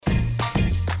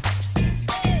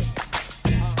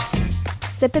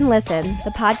Sip and Listen, the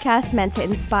podcast meant to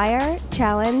inspire,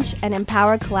 challenge, and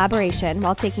empower collaboration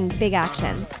while taking big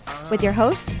actions. With your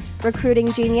hosts,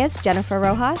 recruiting genius Jennifer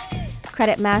Rojas,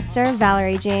 credit master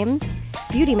Valerie James,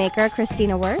 beauty maker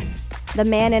Christina Wirtz, the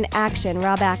man in action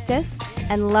Rob Actis,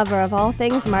 and lover of all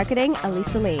things marketing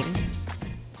Elisa Lane.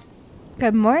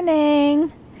 Good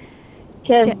morning.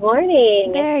 Good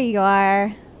morning. There you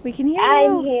are. We can hear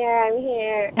I'm you.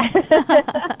 here.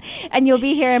 And you'll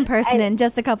be here in person in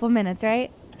just a couple minutes,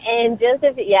 right? And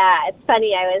it's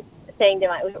funny. I was saying to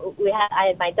I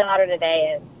had my daughter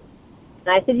today, and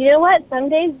I said, you know what? Some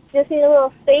days you just need a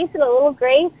little space and a little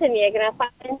grace, and you're gonna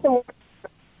find some more.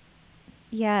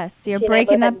 Yes, you're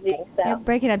breaking up. You're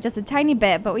breaking up just a tiny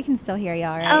bit, but we can still hear you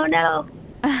all right. Oh no.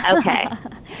 Okay.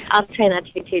 I'll try not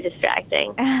to be too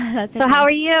distracting. That's okay. So how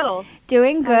are you?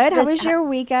 Doing good. How was your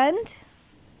weekend?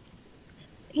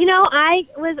 You know, I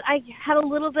got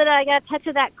a touch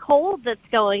of that cold that's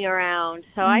going around.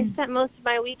 So I spent most of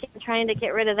my weekend trying to get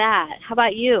rid of that. How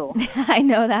about you? I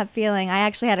know that feeling. I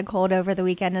actually had a cold over the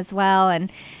weekend as well and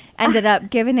ended up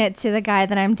giving it to the guy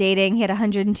that I'm dating. He had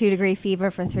 102-degree fever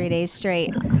for 3 days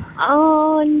straight.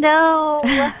 Oh, no.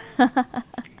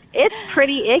 It's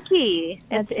pretty icky.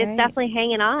 It's definitely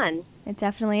hanging on. It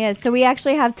definitely is. So we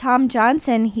actually have Tom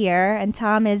Johnson here, and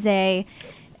Tom is a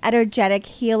energetic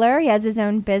healer. He has his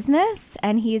own business,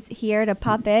 and he's here to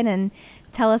pop in and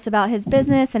tell us about his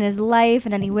business and his life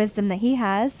and any wisdom that he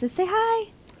has. So say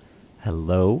hi.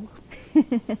 Hello.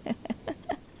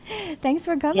 Thanks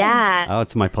for coming. Yeah. Oh,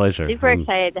 it's my pleasure. Super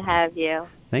excited to have you.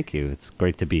 Thank you. It's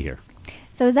great to be here.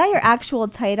 So is that your actual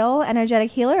title, energetic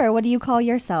healer, or what do you call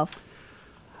yourself?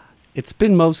 It's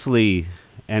been mostly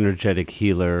energetic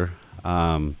healer.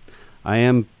 I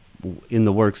am in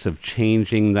the works of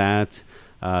changing that.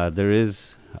 There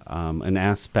is an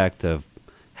aspect of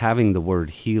having the word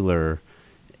healer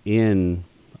in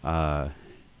the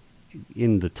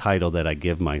title that I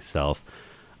give myself.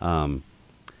 I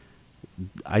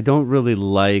don't really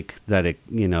like that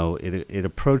it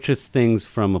approaches things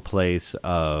from a place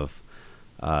of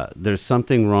there's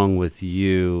something wrong with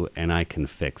you and I can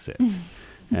fix it.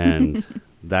 And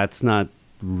that's not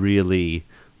really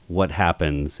what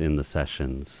happens in the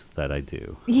sessions that I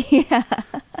do. Yeah.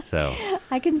 So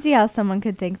I can see how someone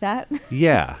could think that.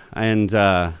 Yeah. And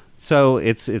so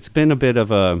it's been a bit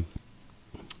of a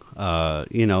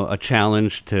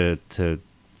challenge to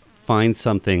find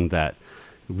something that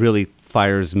really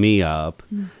fires me up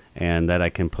and that I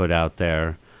can put out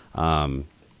there.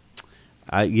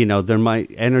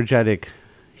 Energetic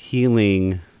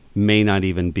healing may not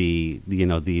even be, the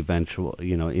eventual,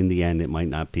 in the end, it might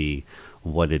not be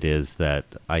what it is that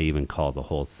I even call the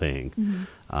whole thing.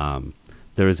 Mm-hmm.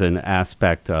 There's an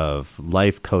aspect of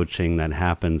life coaching that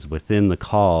happens within the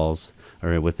calls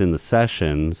or within the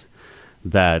sessions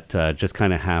that just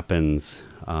kind of happens,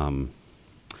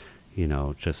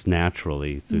 just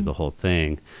naturally through the whole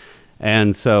thing.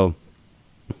 And so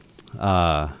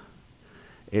I'm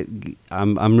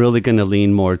really going to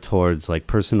lean more towards like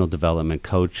personal development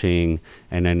coaching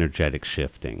and energetic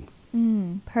shifting.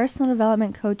 Personal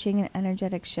development coaching and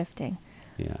energetic shifting.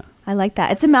 Yeah. I like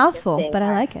that. It's a mouthful, but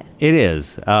I like it. It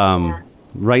is.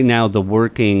 Right now, the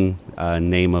working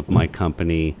name of my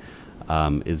company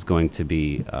is going to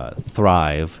be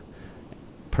Thrive,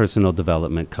 Personal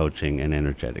Development Coaching and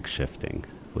Energetic Shifting,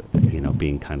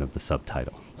 being kind of the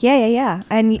subtitle. Yeah.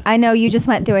 And I know you just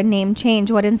went through a name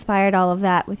change. What inspired all of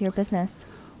that with your business?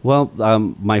 Well,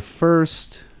 my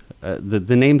first,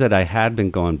 the name that I had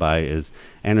been going by is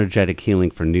Energetic Healing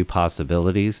for New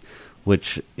Possibilities,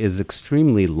 which is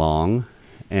extremely long.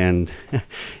 And,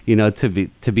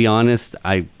 to be honest,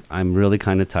 I'm really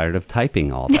kind of tired of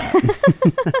typing all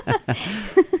that.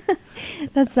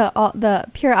 That's the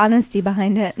pure honesty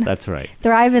behind it. That's right.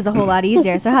 Thrive is a whole lot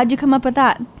easier. So how'd you come up with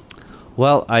that?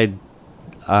 Well,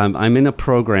 I'm in a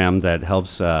program that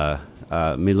helps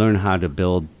me learn how to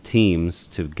build teams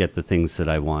to get the things that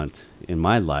I want in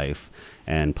my life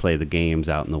and play the games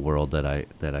out in the world that I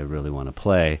really want to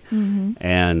play. Mm-hmm.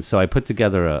 And so I put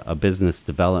together a business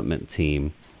development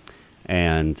team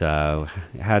and have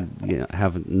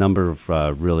a number of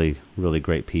really, really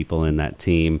great people in that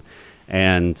team.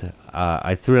 And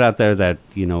I threw it out there that,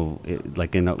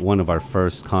 like in one of our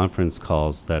first conference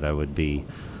calls that I would be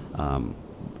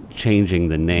changing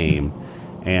the name,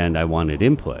 and I wanted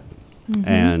input. Mm-hmm.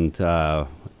 And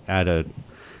at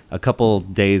a couple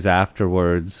days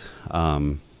afterwards,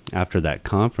 after that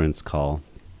conference call,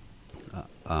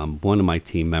 one of my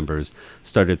team members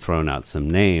started throwing out some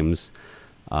names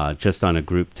just on a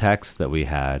group text that we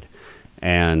had.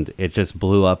 And it just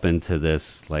blew up into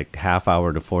this like half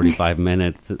hour to 45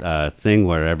 minute thing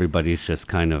where everybody's just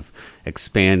kind of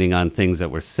expanding on things that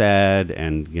were said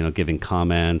and, giving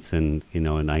comments and,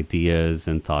 and ideas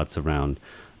and thoughts around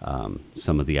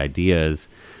some of the ideas.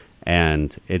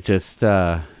 And it just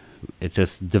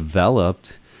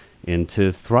developed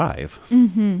into Thrive.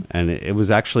 Mm-hmm. And it was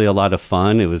actually a lot of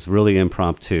fun. It was really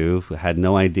impromptu. I had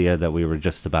no idea that we were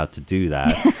just about to do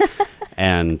that.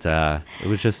 And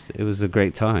it was a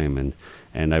great time,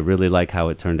 and I really like how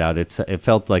it turned out. It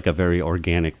felt like a very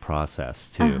organic process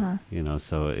too,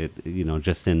 So it,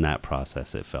 just in that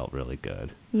process, it felt really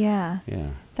good. Yeah. Yeah.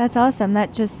 That's awesome.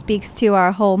 That just speaks to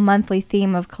our whole monthly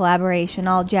theme of collaboration.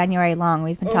 All January long,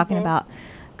 we've been talking about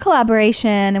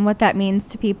collaboration and what that means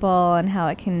to people and how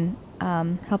it can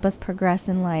help us progress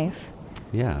in life.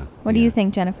 Yeah. What do you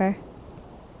think, Jennifer?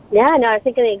 Yeah, no, I was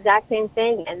thinking the exact same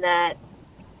thing, and that.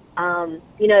 That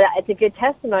it's a good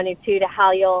testimony too to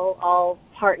how you'll all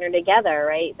partner together,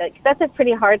 right? That's a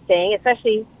pretty hard thing,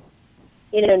 especially,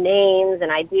 names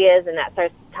and ideas, and that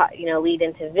starts to, lead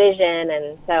into vision.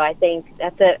 And so I think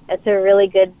that's a really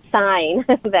good sign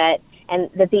that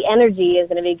the energy is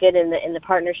going to be good in the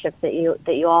partnerships that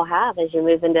you all have as you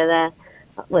move into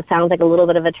what sounds like a little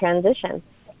bit of a transition.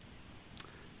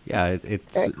 Yeah, it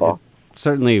cool.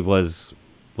 Certainly was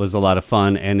a lot of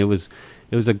fun, and it was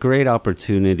a great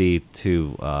opportunity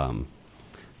to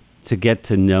get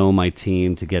to know my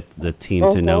team, to get the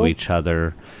team to know each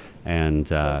other,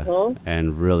 and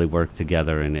really work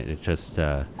together. And it just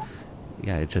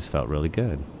felt really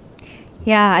good.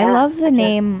 Yeah, I love the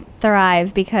name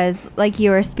Thrive because, like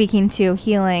you were speaking to,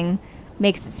 healing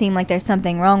makes it seem like there's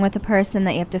something wrong with the person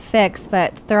that you have to fix.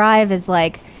 But Thrive is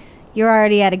like, you're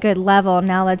already at a good level.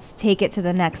 Now let's take it to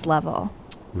the next level.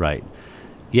 Right.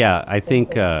 Yeah, I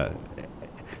think...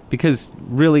 because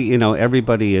really,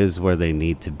 everybody is where they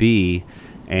need to be,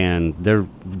 and there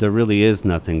really is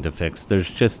nothing to fix. There's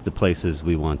just the places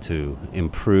we want to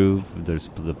improve. There's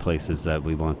the places that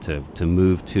we want to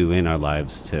move to in our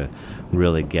lives to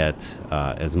really get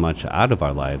as much out of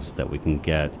our lives that we can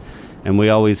get. And we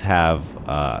always have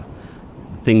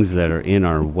things that are in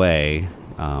our way.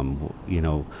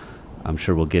 I'm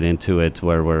sure we'll get into it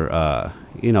where we're...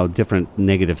 different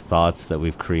negative thoughts that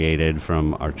we've created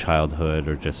from our childhood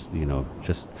or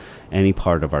just any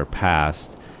part of our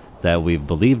past that we've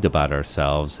believed about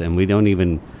ourselves, and we don't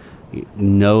even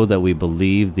know that we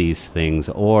believe these things,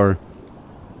 or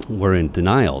we're in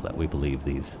denial that we believe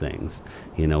these things.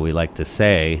 We like to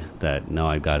say that, no,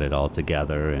 I got it all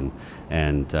together,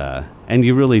 and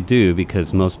you really do,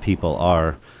 because most people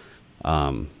are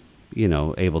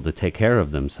able to take care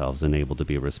of themselves and able to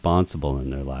be responsible in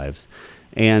their lives.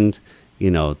 And,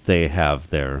 they have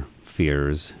their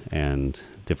fears and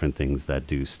different things that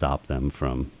do stop them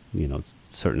from,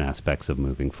 certain aspects of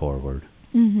moving forward.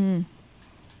 Mm-hmm.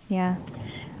 Yeah.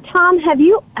 Tom, have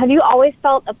you always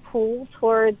felt a pull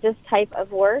toward this type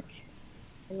of work?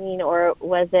 I mean, or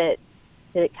did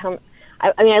it come...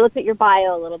 I looked at your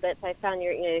bio a little bit, so I found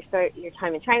your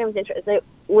time in China was interesting.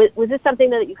 Was this something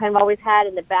that you kind of always had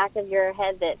in the back of your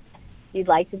head that you'd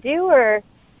like to do, or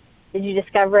did you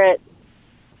discover it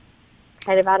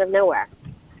kind of out of nowhere?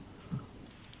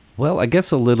 Well, I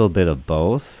guess a little bit of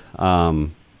both.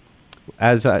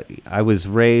 As I was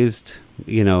raised,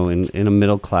 in a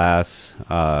middle class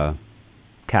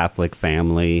Catholic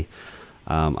family,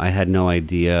 I had no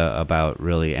idea about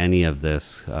really any of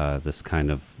this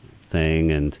kind of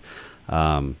thing,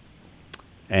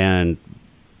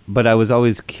 but I was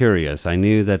always curious. I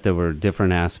knew that there were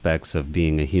different aspects of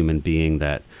being a human being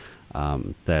that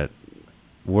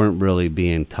weren't really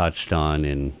being touched on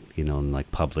in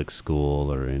like public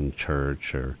school or in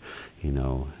church or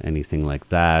anything like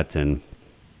that. And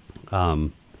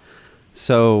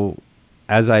so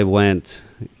as I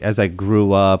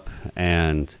grew up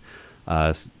and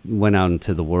went out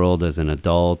into the world as an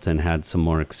adult and had some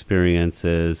more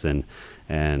experiences and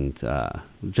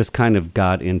just kind of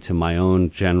got into my own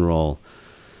general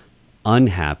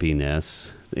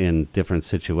unhappiness in different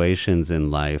situations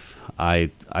in life, I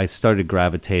started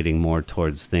gravitating more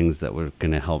towards things that were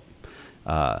going to help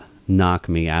knock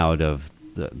me out of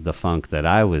the funk that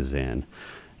I was in.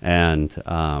 And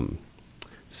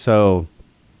so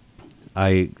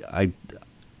a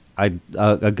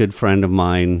good friend of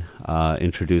mine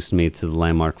introduced me to the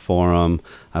Landmark Forum.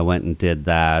 I went and did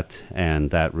that,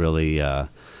 and that really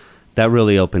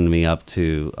opened me up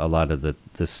to a lot of the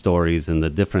stories and the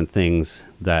different things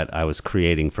that I was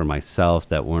creating for myself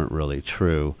that weren't really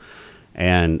true.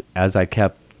 And as I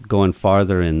kept going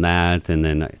farther in that, and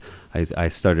then I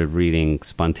started reading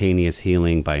Spontaneous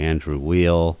Healing by Andrew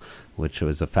Weil, which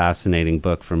was a fascinating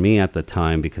book for me at the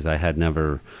time because I had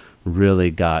never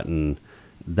really gotten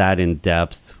that in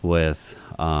depth with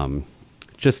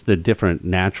just the different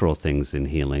natural things in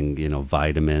healing,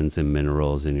 vitamins and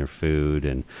minerals in your food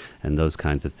and those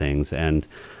kinds of things. And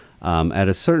at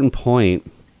a certain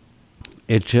point,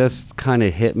 it just kind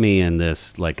of hit me in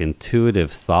this like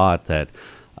intuitive thought that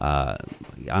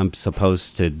I'm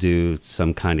supposed to do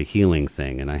some kind of healing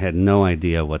thing. And I had no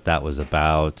idea what that was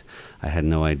about. I had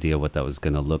no idea what that was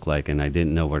going to look like, and I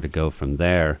didn't know where to go from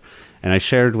there. And I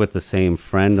shared with the same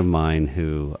friend of mine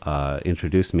who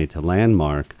introduced me to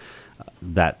Landmark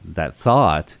that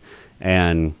thought,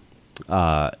 and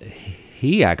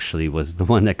he actually was the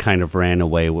one that kind of ran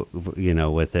away,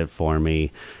 with it for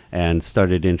me, and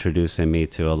started introducing me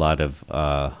to a lot of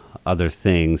other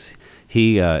things.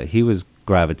 He was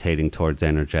gravitating towards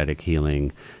energetic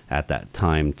healing at that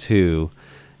time too,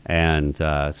 and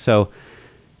so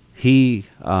he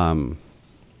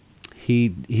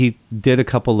did a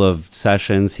couple of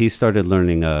sessions. He started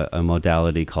learning a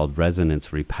modality called resonance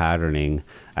repatterning.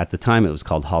 At the time, it was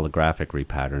called holographic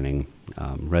repatterning,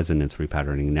 resonance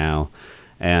repatterning now.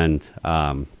 And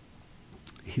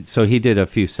so he did a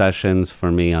few sessions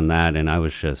for me on that, and I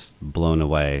was just blown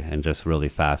away and just really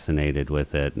fascinated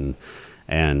with it.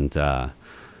 And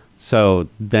so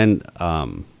then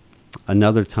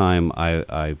another time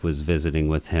I was visiting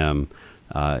with him.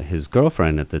 His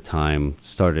girlfriend at the time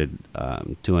started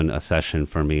doing a session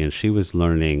for me, and she was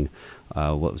learning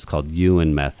what was called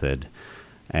Yuen method.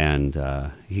 And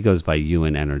he goes by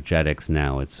Yuen Energetics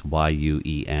now. It's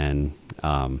Yuen.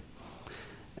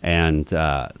 And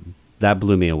that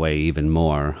blew me away even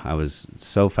more. I was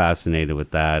so fascinated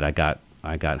with that. I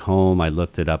got home. I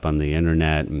looked it up on the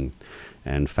internet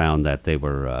and found that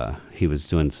he was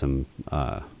doing some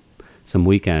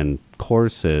weekend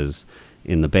courses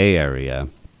in the Bay Area.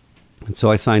 And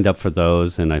so I signed up for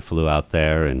those, and I flew out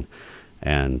there, and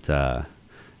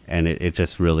it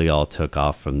just really all took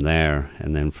off from there.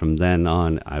 And then from then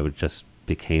on, I would just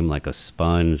became like a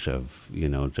sponge of,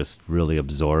 just really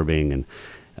absorbing and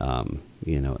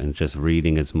just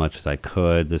reading as much as I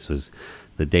could. This was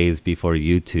the days before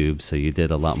YouTube, so you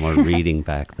did a lot more reading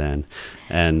back then.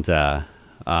 And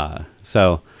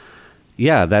so,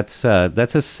 yeah, that's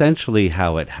essentially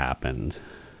how it happened.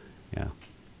 Yeah.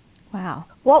 Wow.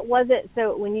 What was it?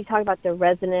 So when you talk about the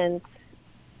resonance,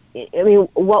 I mean,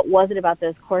 what was it about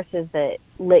those courses that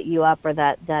lit you up, or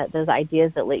that those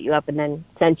ideas that lit you up and then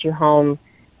sent you home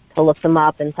to look them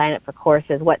up and sign up for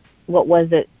courses? What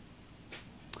was it?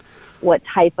 What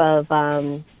type of, I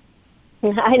know,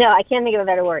 I can't think of a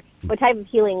better word. What type of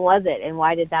healing was it, and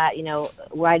why did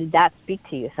that speak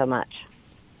to you so much?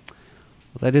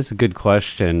 Well, that is a good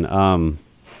question.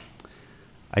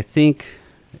 I think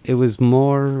it was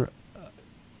more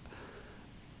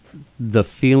the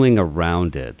feeling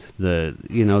around it. There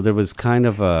was kind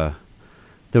of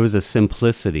there was a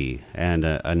simplicity and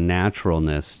a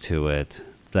naturalness to it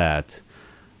that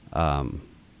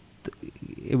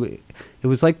it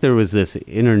was like there was this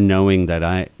inner knowing that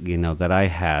I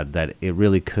had, that it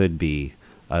really could be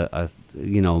a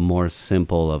more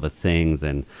simple of a thing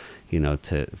than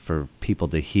for people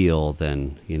to heal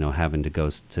than having to go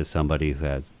to somebody who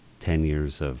has 10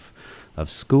 years of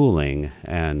schooling.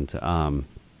 And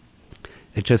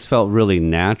it just felt really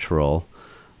natural.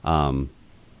 And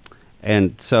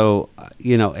so,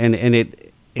 and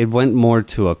it went more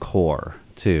to a core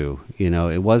too.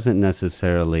 It wasn't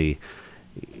necessarily,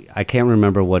 I can't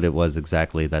remember what it was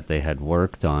exactly that they had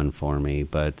worked on for me,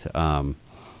 but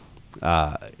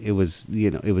it was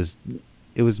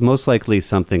most likely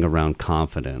something around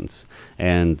confidence,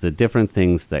 and the different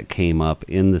things that came up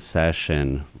in the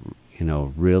session,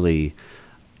 really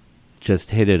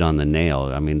just hit it on the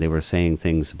nail. I mean, they were saying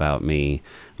things about me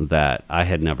that I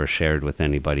had never shared with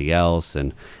anybody else,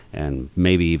 and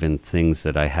maybe even things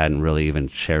that I hadn't really even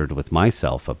shared with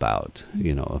myself about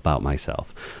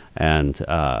myself. And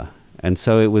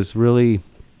so it was really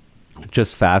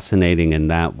just fascinating in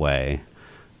that way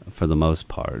for the most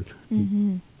part.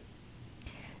 Mm-hmm.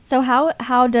 So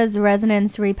how does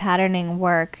resonance repatterning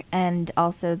work, and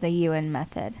also the Yuen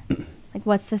method? Like,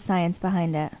 what's the science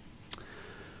behind it?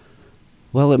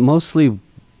 Well, it mostly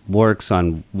works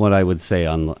on what I would say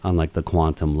on like the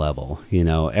quantum level.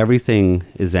 Everything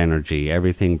is energy.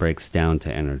 Everything breaks down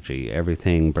to energy.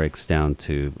 Everything breaks down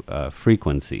to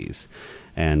frequencies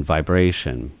and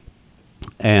vibration.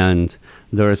 And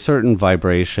there are certain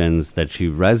vibrations that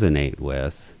you resonate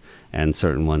with and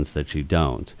certain ones that you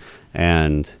don't.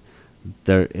 And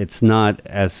it's not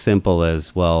as simple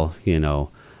as, well,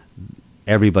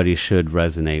 everybody should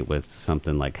resonate with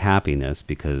something like happiness,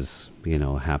 because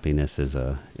happiness is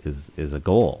a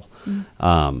goal.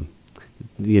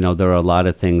 There are a lot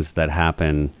of things that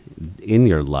happen in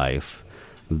your life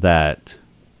that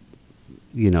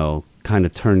kind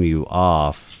of turn you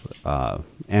off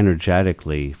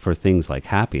energetically for things like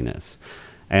happiness.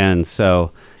 And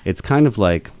so it's kind of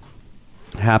like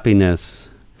happiness,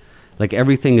 like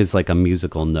everything is like a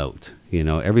musical note.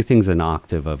 Everything's an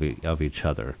octave of each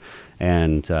other.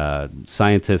 And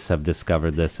scientists have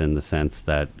discovered this in the sense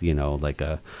that, like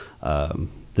the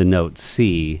note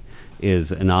C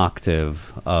is an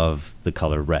octave of the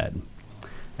color red.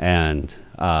 And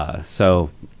so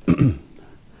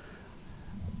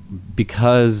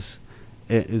because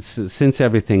since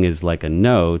everything is like a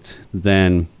note,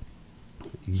 then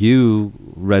you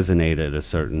resonate at a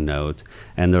certain note,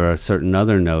 and there are certain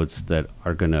other notes that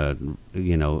are going to,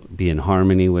 be in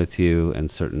harmony with you, and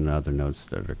certain other notes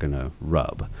that are going to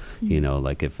rub.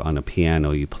 Like if on a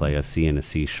piano you play a C and a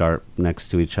C sharp next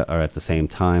to each other or at the same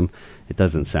time, it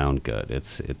doesn't sound good.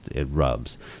 It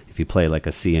rubs. If you play like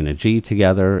a C and a G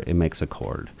together, it makes a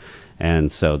chord.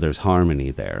 And so there's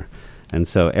harmony there. And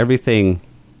so everything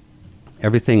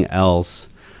else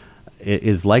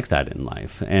is like that in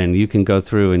life. And you can go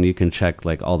through and you can check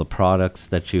like all the products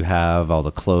that you have, all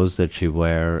the clothes that you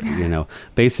wear,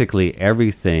 basically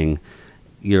everything,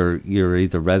 you're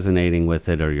either resonating with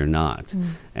it or you're not.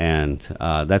 And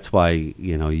that's why,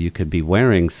 you could be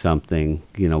wearing something,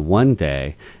 one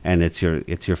day, and it's your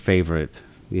favorite,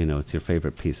 it's your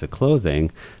favorite piece of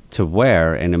clothing to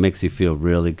wear, and it makes you feel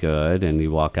really good, and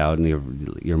you walk out and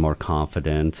you're more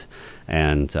confident.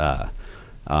 And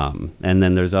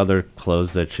then there's other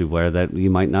clothes that you wear that you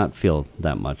might not feel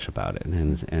that much about it.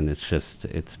 And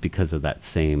it's because of that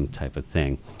same type of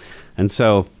thing. And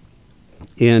so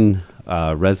in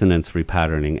resonance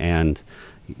repatterning and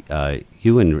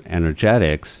in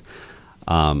energetics,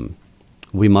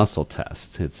 we muscle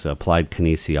test. It's applied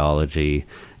kinesiology.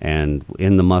 And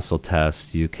in the muscle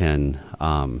test, you can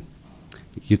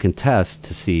test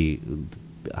to see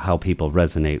how people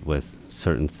resonate with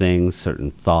certain things,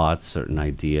 certain thoughts, certain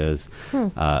ideas,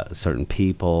 certain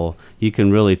people. You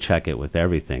can really check it with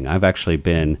everything. I've actually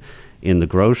been in the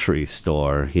grocery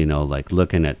store, like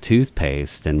looking at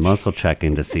toothpaste and muscle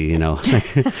checking to see, okay,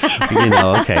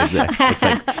 it's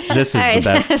like, this is the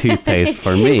best toothpaste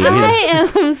for me. I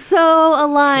am so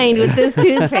aligned with this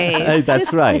toothpaste.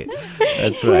 That's right.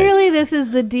 Clearly, this is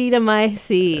the D to my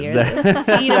C, or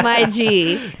the C to my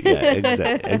G. Yeah,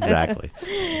 exactly.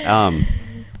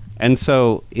 And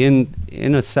so in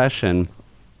a session,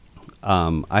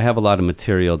 I have a lot of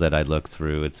material that I look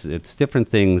through. It's different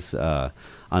things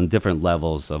on different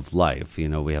levels of life.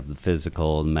 We have the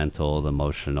physical, mental,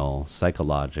 emotional,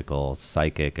 psychological,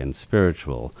 psychic, and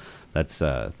spiritual. That's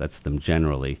them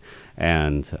generally.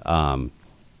 And so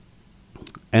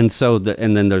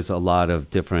and then there's a lot of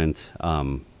different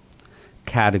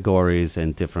categories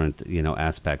and different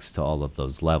aspects to all of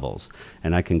those levels.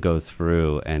 And I can go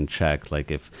through and check, like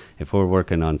if we're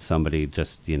working on somebody,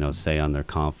 just say on their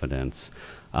confidence,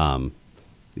 I'll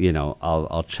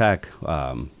check,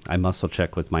 I muscle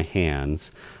check with my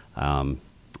hands,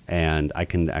 and I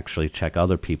can actually check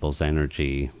other people's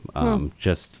energy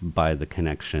just by the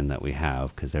connection that we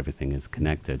have, because everything is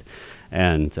connected.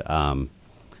 And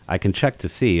I can check to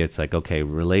see, it's like, okay,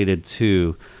 related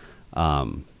to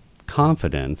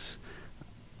confidence,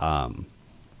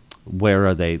 where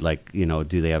are they, like,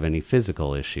 do they have any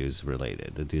physical issues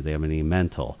related? Do they have any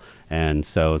mental? And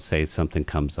so say something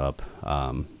comes up,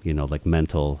 like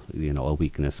mental, a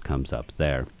weakness comes up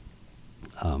there.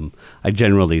 I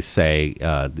generally say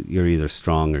you're either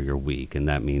strong or you're weak, and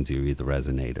that means you either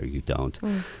resonate or you don't.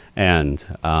 And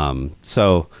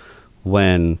so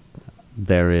when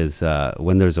there's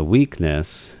a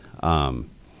weakness, then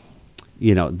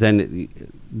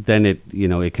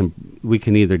we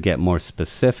can either get more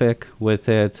specific with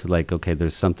it, like, okay,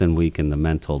 there's something weak in the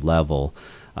mental level.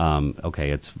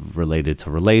 Okay, it's related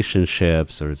to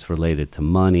relationships, or it's related to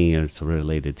money, or it's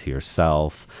related to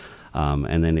yourself.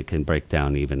 And then it can break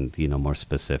down even, more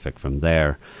specific from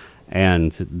there.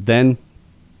 And then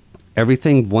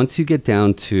everything, once you get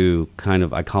down to kind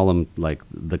of, I call them like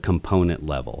the component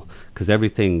level, because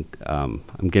everything, I'm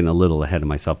getting a little ahead of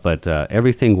myself, but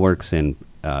everything works in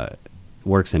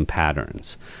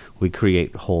patterns. We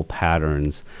create whole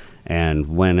patterns. And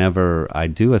whenever I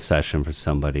do a session for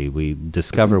somebody, we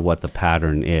discover what the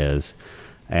pattern is,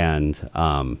 and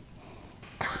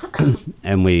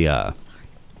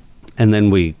then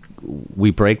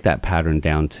we break that pattern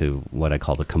down to what I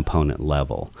call the component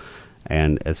level.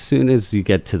 And as soon as you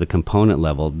get to the component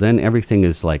level, then everything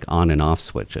is like on and off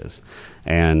switches.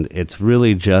 And it's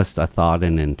really just a thought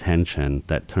and intention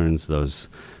that turns those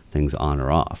things on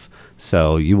or off.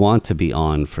 So you want to be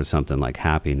on for something like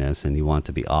happiness, and you want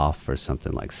to be off for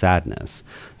something like sadness.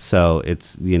 So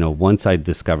it's, once I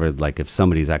discovered, like, if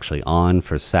somebody's actually on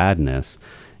for sadness,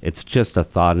 it's just a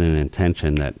thought and an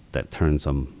intention that turns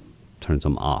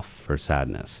them off for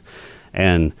sadness.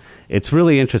 And it's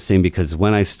really interesting because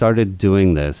when I started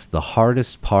doing this, the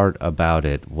hardest part about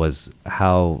it was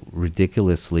how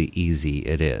ridiculously easy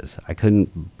it is. I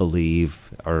couldn't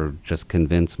believe or just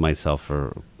convince myself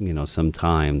for, some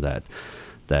time that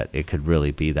it could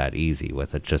really be that easy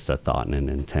with it, just a thought and an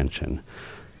intention.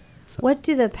 So, what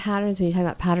do the patterns, when you talk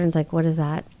about patterns, like what does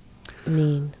that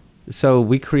mean? So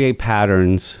we create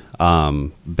patterns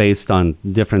based on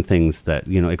different things that,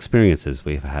 experiences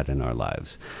we've had in our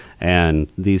lives. And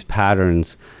these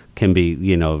patterns can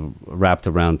be, wrapped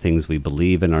around things we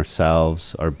believe in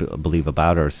ourselves or believe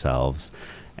about ourselves.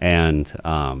 And,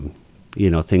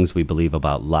 things we believe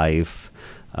about life,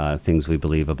 things we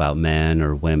believe about men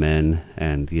or women,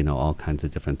 and, all kinds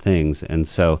of different things. And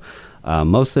so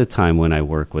most of the time when I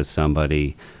work with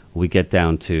somebody, we get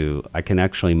down to, I can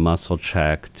actually muscle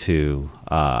check to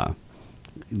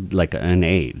like an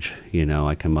age,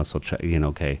 I can muscle check,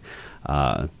 0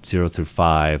 through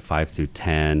 5, 5 through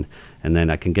 10, and then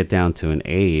I can get down to an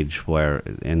age where,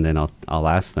 and then I'll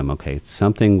ask them, okay,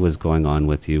 something was going on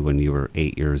with you when you were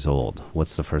 8 years old.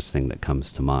 What's the first thing that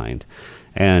comes to mind?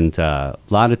 And a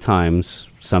lot of times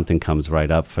something comes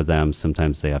right up for them.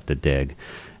 Sometimes they have to dig.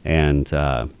 And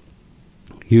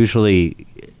usually,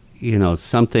 there's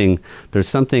something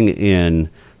in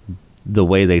the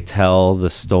way they tell the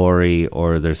story,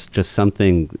 or there's just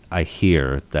something I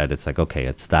hear that it's like, okay,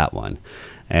 it's that one.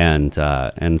 And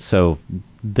so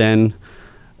then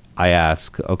I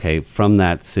ask, okay, from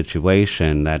that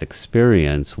situation, that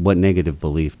experience, what negative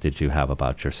belief did you have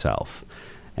about yourself?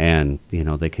 And,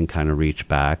 they can kind of reach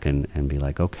back and be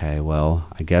like, okay, well,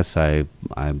 I guess I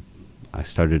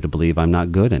started to believe I'm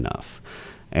not good enough.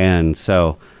 And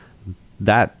so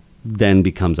that then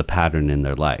becomes a pattern in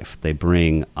their life. They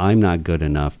bring I'm not good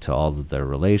enough to all of their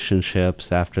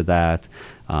relationships after that,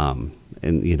 and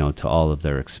to all of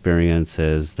their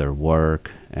experiences, their work,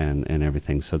 and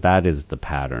everything. So that is the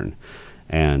pattern.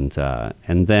 And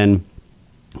then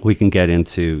we can get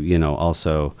into,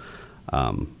 also,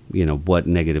 what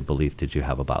negative belief did you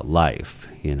have about life?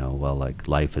 Well, like,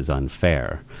 life is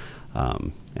unfair.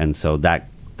 And so that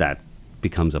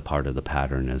becomes a part of the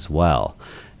pattern as well.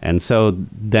 And so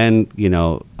then,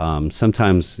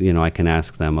 sometimes, I can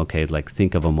ask them, okay, like,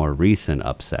 think of a more recent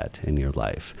upset in your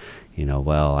life.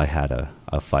 Well, I had a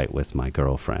fight with my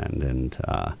girlfriend, and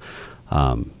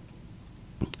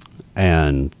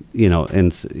they'll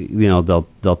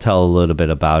tell a little bit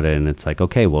about it, and it's like,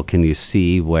 okay, well, can you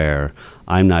see where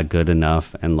I'm not good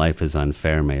enough and life is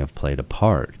unfair may have played a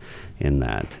part in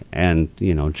that? And,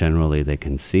 generally they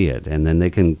can see it, and then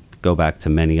they can go back to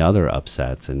many other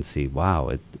upsets and see, wow,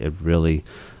 it really,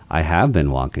 I have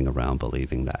been walking around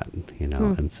believing that,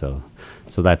 and so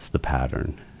that's the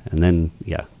pattern. And then,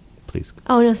 yeah, please.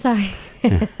 Oh, no, sorry.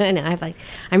 No,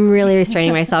 I'm really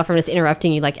restraining myself from just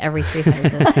interrupting you like every 3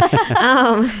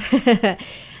 sentences.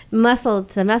 Muscle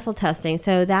testing.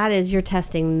 So that is, you're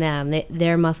testing them.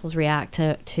 Their muscles react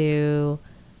to,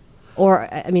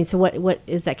 or, I mean, so what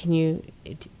is that? Can you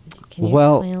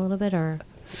explain a little bit, or?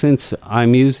 Since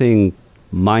I'm using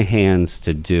my hands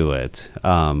to do it,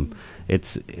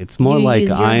 it's more you like use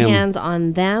your hands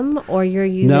on them, or you're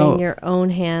using your own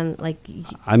hand, like.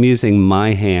 I'm using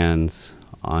my hands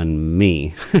on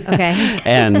me. Okay.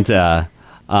 and I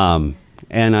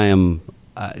am,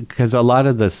 because a lot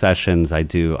of the sessions I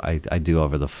do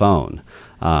over the phone.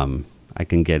 I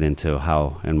can get into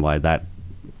how and why that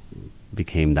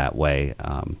became that way,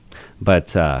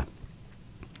 but.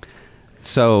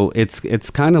 So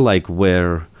it's kind of like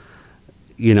where,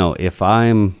 if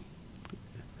I'm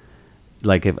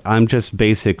just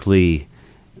basically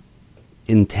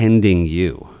intending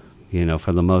you,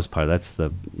 for the most part, that's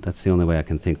the only way I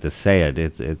can think to say it.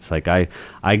 It's like I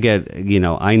get,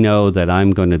 I know that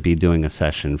I'm going to be doing a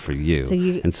session for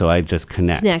you, and so I just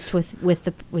connect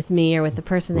with me or with the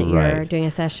person that you're doing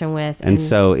a session with. And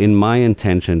so in my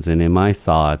intentions and in my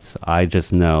thoughts, I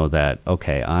just know that,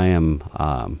 okay, I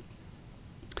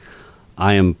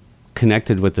am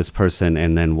connected with this person,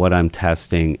 and then what I'm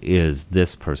testing is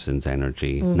this person's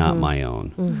energy, not my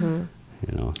own. Mm-hmm.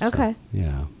 So, okay.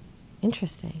 Yeah.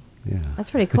 Interesting. Yeah. That's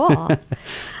pretty cool.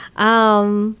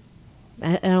 I don't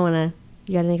want to.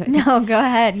 You got any questions? No, go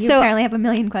ahead. You apparently have a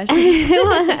million questions.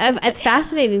 It's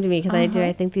fascinating to me because I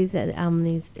think these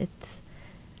it's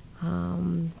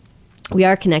we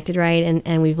are connected, right?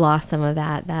 And we've lost some of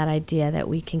that idea that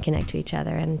we can connect to each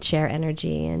other and share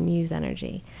energy and use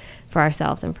energy for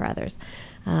ourselves and for others.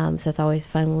 So it's always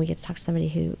fun when we get to talk to somebody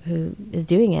who is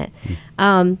doing it. So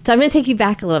I'm going to take you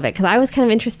back a little bit because I was kind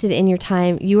of interested in your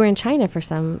time. You were in China for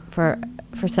some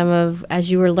of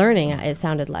as you were learning. It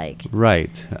sounded like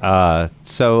right.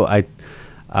 So I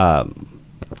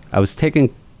was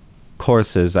taking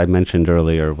courses I mentioned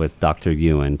earlier with Dr.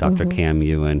 Yuan, Dr. Cam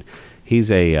Yuan. He's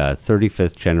a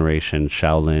 35th generation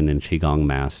Shaolin and Qigong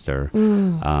master.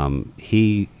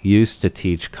 He used to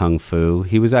teach Kung Fu.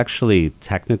 He was actually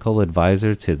technical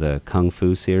advisor to the Kung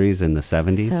Fu series in the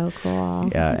 70s. So cool.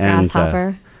 Yeah,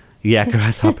 Grasshopper.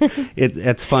 Grasshopper.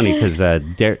 It's funny because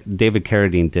David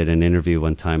Carradine did an interview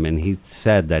one time, and he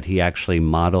said that he actually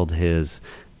modeled his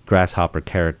Grasshopper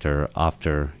character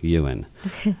after Yuan.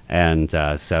 And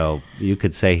so you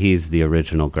could say he's the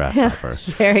original Grasshopper.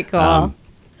 Very cool.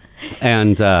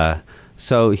 And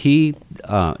so he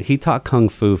taught Kung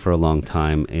Fu for a long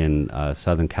time in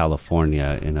Southern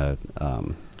California in a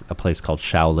place called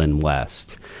Shaolin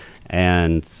West.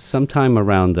 And sometime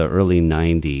around the early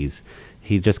 90s,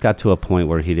 he just got to a point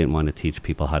where he didn't want to teach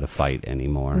people how to fight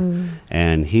anymore.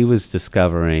 And he was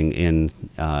discovering in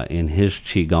his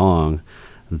Qigong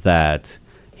that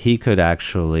he could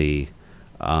actually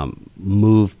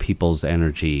move people's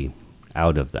energy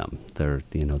out of them, their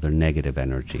negative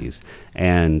energies.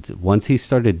 And once he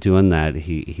started doing that,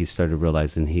 he started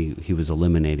realizing he was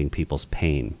eliminating people's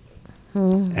pain.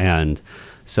 And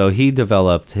so he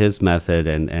developed his method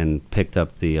and picked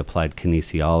up the applied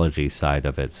kinesiology side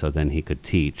of it, so then he could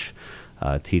teach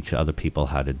other people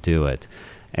how to do it.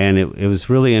 And it was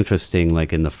really interesting.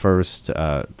 Like in the first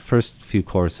few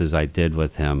courses I did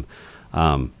with him,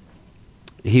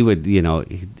 he would,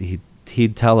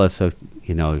 he'd tell us,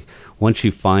 once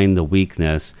you find the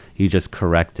weakness, you just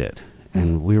correct it.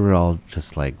 And we were all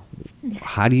just like,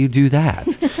 how do you do that?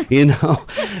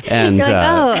 And you're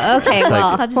like, oh, okay,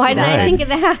 well, like, why didn't I think of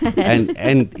that?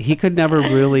 and he could never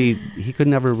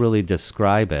really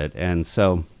describe it. And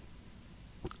so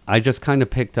I just kind of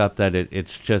picked up that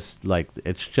it's just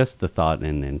the thought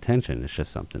and intention. It's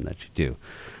just something that you do.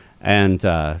 And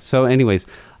so anyways,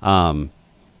 kind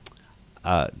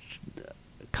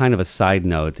of a side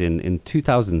note, in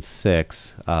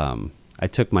 2006, I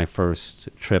took my first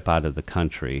trip out of the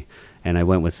country, and I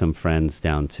went with some friends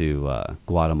down to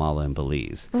Guatemala and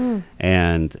Belize.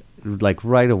 And like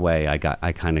right away,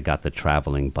 I kind of got the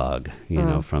traveling bug,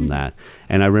 from that.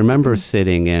 And I remember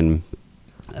sitting in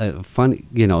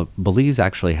Belize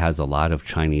actually has a lot of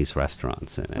Chinese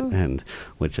restaurants in it, and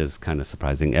which is kind of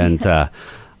surprising. And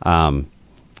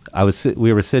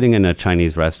we were sitting in a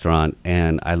Chinese restaurant,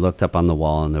 and I looked up on the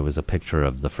wall, and there was a picture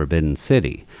of the Forbidden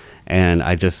City. And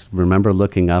I just remember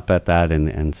looking up at that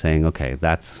and saying, okay,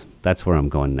 that's where I'm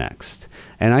going next.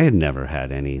 And I had never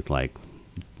had any like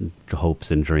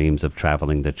hopes and dreams of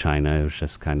traveling to China. It was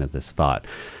just kind of this thought.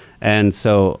 And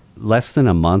so less than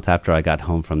a month after I got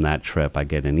home from that trip, I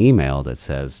get an email that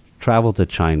says, travel to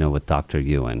China with Dr.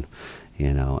 Yuan,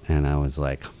 and I was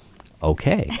like,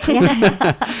 okay.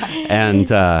 And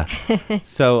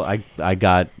so I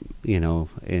got,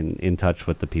 in touch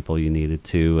with the people you needed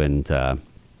to,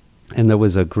 and there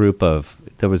was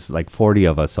there was like 40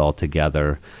 of us all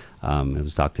together. It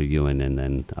was Dr. Yuan and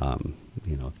then,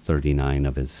 39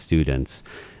 of his students.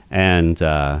 And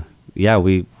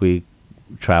we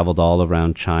traveled all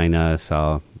around China,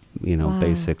 saw, Wow.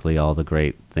 basically all the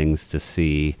great things to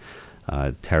see,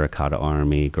 Terracotta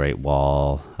Army, Great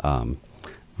Wall,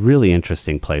 really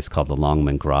interesting place called the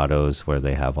Longmen Grottos, where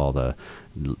they have all the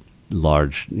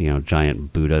large,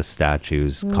 giant Buddha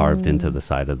statues carved into the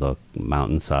side of the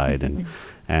mountainside, and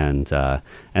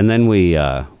then we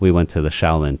went to the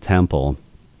Shaolin Temple,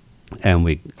 and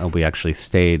we actually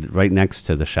stayed right next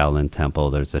to the Shaolin Temple.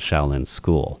 There's a Shaolin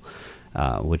School,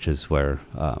 which is where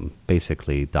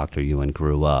basically Dr. Yuan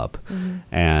grew up,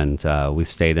 and we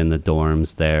stayed in the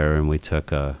dorms there, and we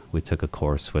took a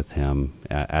course with him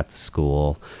at the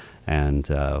school, and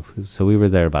so we were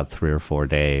there about 3 or 4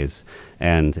 days,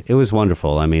 and it was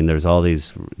wonderful. I mean, there's all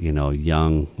these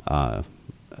young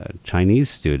Chinese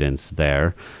students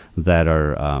there that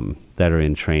are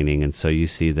in training, and so you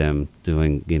see them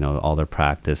doing all their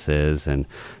practices and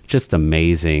just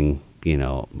amazing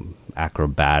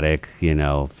acrobatic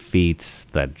feats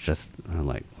that just are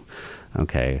like,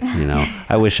 okay,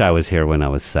 I wish I was here when I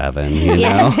was 7,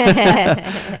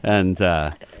 and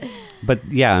but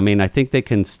yeah, I mean, I think they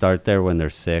can start there when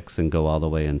they're 6 and go all the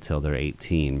way until they're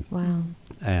 18. Wow.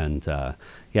 And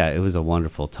yeah, it was a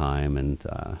wonderful time,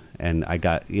 and I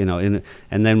got and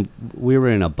then we were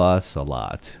in a bus a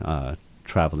lot,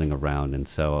 traveling around. And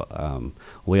so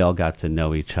we all got to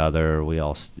know each other. We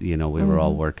all, we were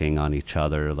all working on each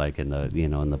other, like in the,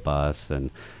 in the bus.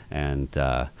 And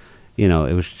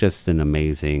it was just an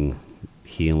amazing,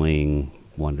 healing,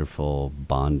 wonderful,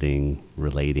 bonding,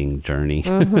 relating journey.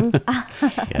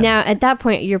 Now, at that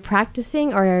point, you're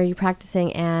practicing, or are you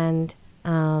practicing and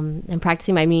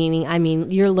practicing by meaning, I mean,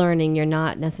 you're learning, you're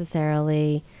not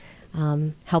necessarily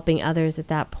helping others at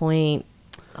that point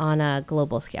on a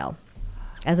global scale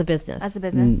as a business?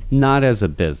 Not as a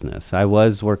business. I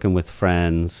was working with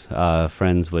friends.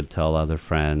 Friends would tell other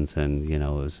friends, and, it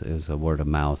was a word of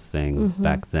mouth thing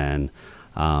back then.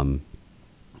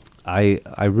 I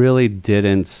really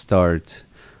didn't start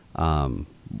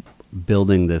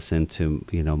building this into,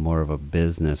 more of a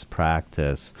business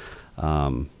practice.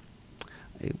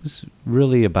 It was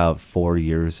really about 4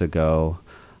 years ago.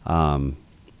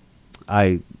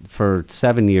 For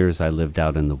 7 years, I lived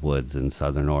out in the woods in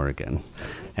Southern Oregon.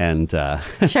 And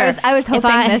sure, I was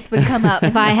hoping this would come up.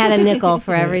 If I had a nickel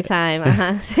for every time.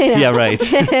 Yeah, right.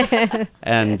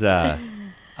 And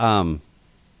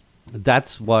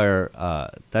that's where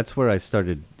I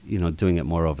started, doing it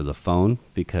more over the phone,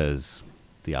 because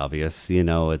the obvious,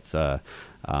 it's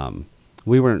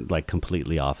we weren't like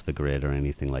completely off the grid or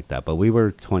anything like that, but we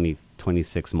were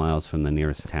 26 miles from the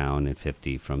nearest town and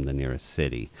 50 from the nearest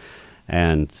city.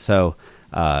 And so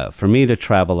for me to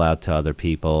travel out to other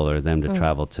people, or them to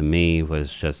travel to me,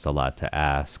 was just a lot to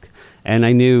ask. And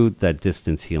I knew that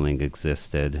distance healing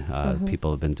existed. People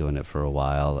have been doing it for a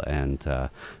while. And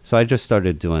so I just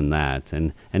started doing that.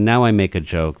 And now I make a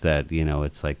joke that,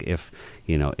 it's like if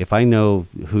I know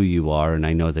who you are and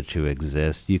I know that you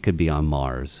exist, you could be on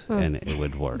Mars and it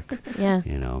would work. Yeah.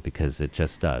 Because it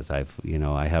just does. I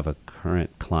have a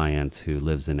current client who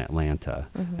lives in Atlanta,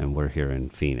 and we're here in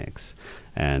Phoenix.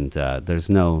 And there's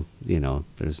no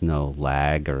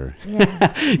lag, or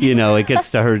it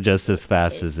gets to her just as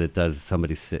fast as it does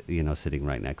somebody sitting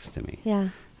right next to me. Yeah.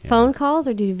 Phone calls,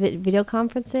 or do you video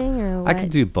conferencing, or what? I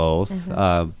could do both.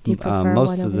 Do you prefer most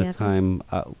one of over the the other? time,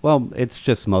 it's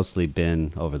just mostly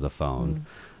been over the phone.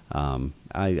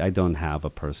 I don't have a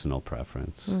personal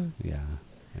preference. Yeah.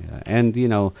 And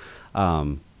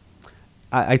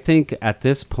I think at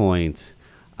this point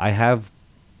I have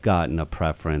gotten a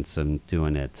preference in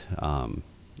doing it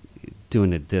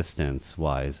distance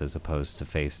wise as opposed to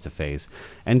face,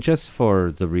 and just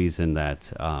for the reason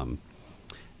that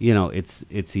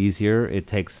it's easier. It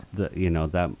takes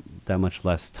that much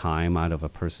less time out of a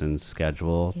person's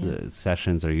schedule. Yeah. The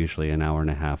sessions are usually an hour and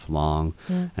a half long,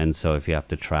 and so if you have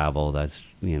to travel, that's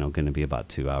going to be about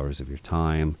 2 hours of your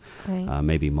time, Right.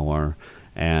 Maybe more.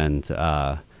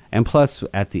 And plus,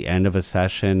 at the end of a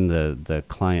session, the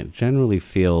client generally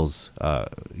feels,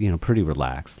 pretty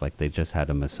relaxed, like they just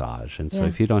had a massage. And so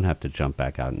if you don't have to jump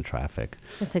back out in traffic,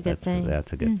 That's a good thing.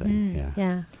 That's a good thing, yeah.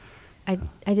 Yeah.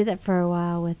 I did that for a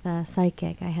while with a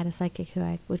psychic. I had a psychic who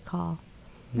I would call.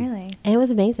 Really? And it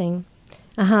was amazing.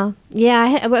 Yeah,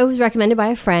 it was recommended by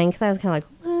a friend, because I was kind of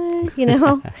like,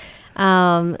 what,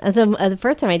 And so the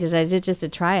first time I did just to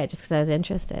try it, just because I was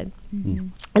interested.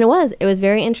 And it was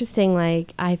very interesting.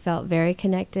 Like, I felt very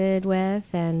connected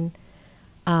with, and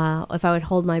if I would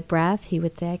hold my breath, he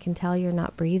would say, I can tell you're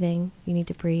not breathing. You need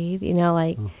to breathe,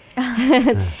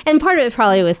 and part of it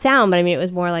probably was sound, but I mean, it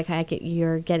was more like,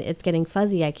 it's getting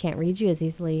fuzzy. I can't read you as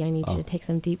easily. I need you to take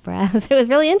some deep breaths. It was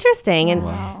really interesting.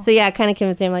 And so, yeah, it kind of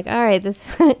convinced me. I'm like, all right, this,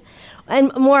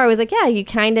 and more, I was like, yeah, you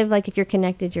kind of like, if you're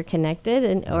connected,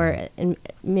 and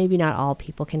maybe not all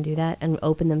people can do that and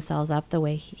open themselves up the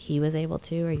way he was able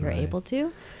to, or you're able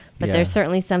to. But there's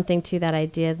certainly something to that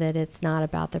idea that it's not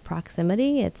about the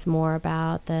proximity. It's more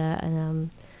about the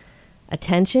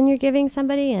attention you're giving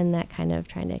somebody, and that kind of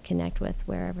trying to connect with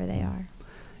wherever they are.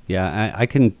 Yeah, I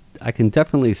can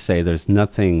definitely say there's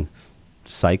nothing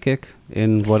psychic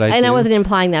in what I do. And I wasn't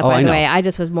implying that, by the know. way. I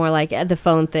just was more like the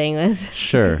phone thing was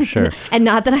Sure. And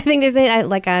not that I think there's any,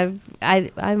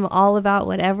 I'm all about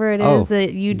whatever it is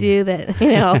that you do that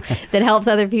that helps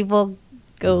other people.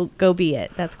 Go be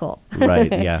it. That's cool.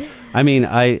 Right. Yeah. I mean,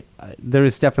 I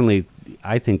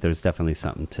think there's definitely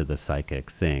something to the psychic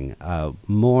thing.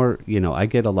 More, I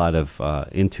get a lot of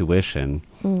intuition.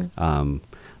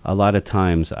 A lot of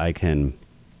times I can,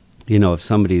 if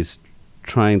somebody's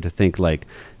trying to think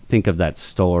of that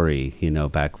story,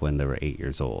 back when they were 8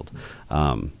 years old.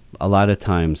 A lot of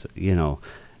times,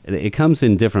 it comes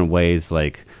in different ways.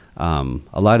 Like, a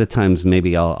lot of times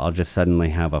maybe I'll just suddenly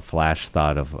have a flash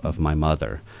thought of my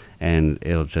mother, and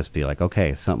it'll just be like,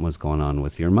 okay, something was going on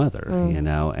with your mother,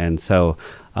 and so,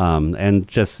 and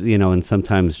just, and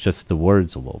sometimes just the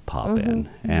words will pop in,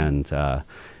 and,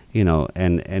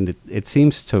 and it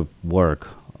seems to work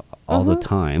all the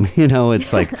time.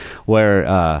 It's like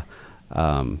where,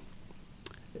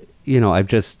 I've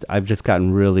just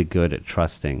gotten really good at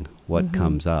trusting what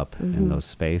comes up in those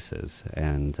spaces.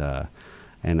 And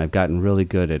I've gotten really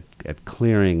good at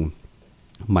clearing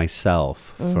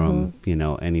myself from,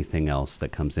 anything else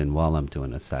that comes in while I'm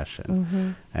doing a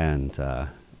session. And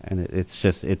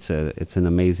it's an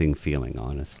amazing feeling,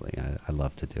 honestly. I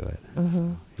love to do it.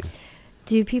 So, yeah.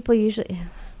 Do people usually...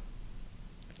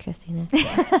 Christina,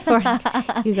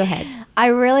 you go ahead. I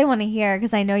really want to hear,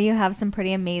 because I know you have some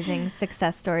pretty amazing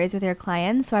success stories with your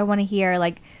clients. So I want to hear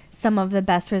like some of the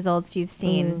best results you've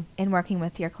seen in working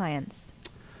with your clients.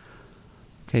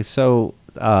 Okay, so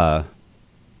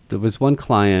there was one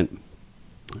client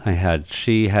I had.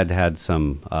 She had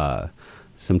some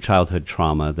childhood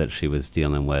trauma that she was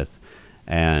dealing with,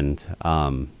 and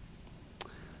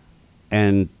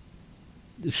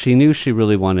she knew she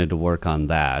really wanted to work on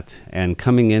that. And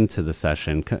coming into the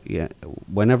session,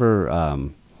 whenever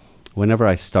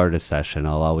I start a session,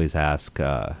 I'll always ask,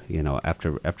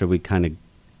 after we kind of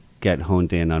get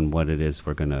honed in on what it is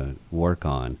we're going to work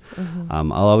on,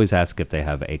 I'll always ask if they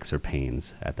have aches or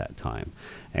pains at that time.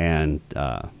 And,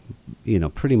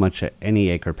 pretty much any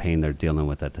ache or pain they're dealing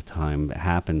with at the time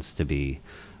happens to be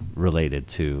related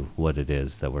to what it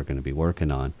is that we're going to be working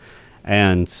on.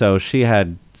 And so she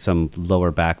had some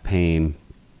lower back pain.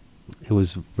 It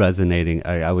was resonating.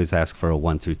 I always ask for a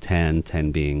 1 through 10,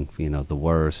 10 being, the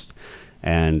worst.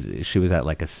 And she was at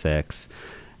like a 6.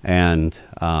 And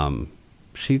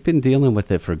she'd been dealing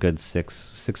with it for a good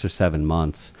 6 or 7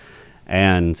 months.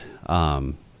 And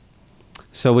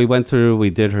so we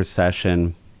did her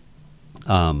session.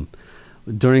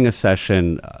 During a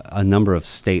session, a number of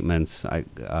statements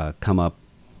come up.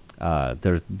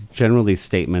 They're generally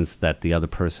statements that the other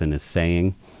person is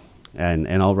saying, and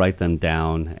I'll write them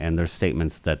down. And they're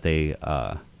statements that they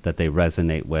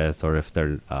resonate with, or if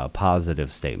they're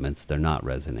positive statements, they're not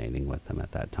resonating with them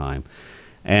at that time.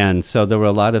 And so there were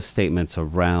a lot of statements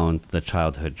around the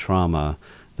childhood trauma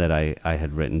that I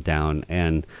had written down.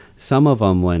 And some of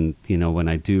them, when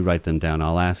I do write them down,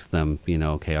 I'll ask them,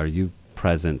 okay, are you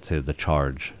present to the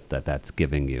charge that's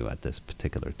giving you at this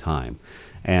particular time?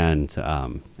 And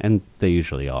they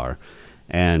usually are.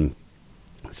 And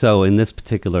so in this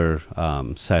particular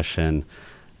session,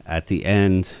 at the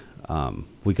end,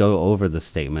 we go over the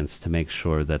statements to make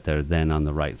sure that they're then on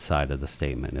the right side of the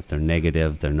statement. If they're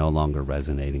negative, they're no longer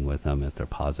resonating with them. If they're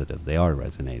positive, they are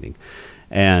resonating.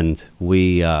 And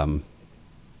we then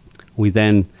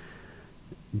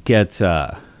get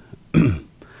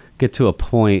to a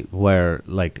point where,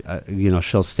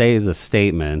 she'll say the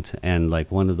statement, and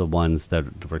like one of the ones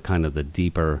that were kind of the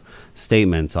deeper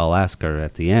statements, I'll ask her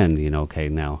at the end, okay,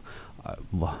 now,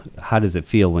 how does it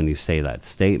feel when you say that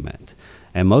statement?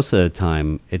 And most of the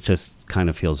time, it just kind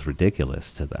of feels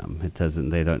ridiculous to them. It doesn't.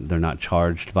 They're not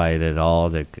charged by it at all.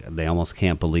 They almost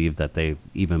can't believe that they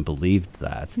even believed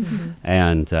that.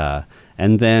 And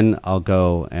then I'll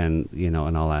go and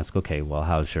I'll ask, okay, well,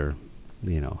 how's your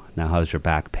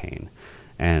back pain?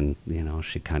 And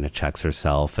she kind of checks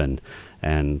herself, and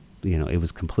it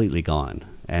was completely gone,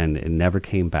 and it never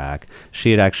came back.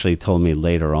 She had actually told me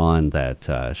later on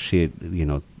that she had,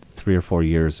 3 or 4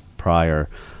 years prior,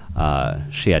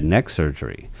 she had neck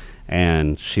surgery,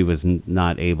 and she was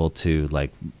not able to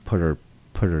put her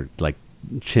like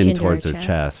chin towards her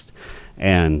chest.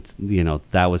 And,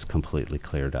 that was completely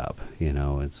cleared up.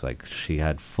 It's like she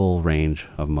had full range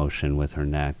of motion with her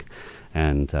neck.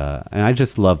 And I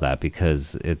just love that,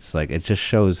 because it's like, it just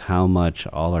shows how much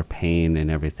all our pain and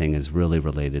everything is really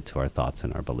related to our thoughts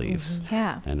and our beliefs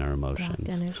and our emotions.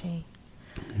 Blocked energy.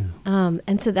 Yeah.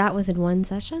 And so that was in one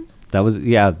session? That was,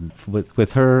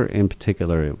 with her in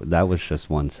particular, that was just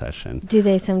one session. Do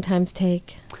they sometimes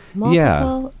take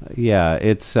multiple? Yeah.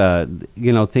 It's,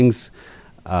 things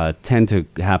tend to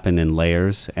happen in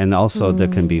layers. And also there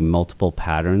can be multiple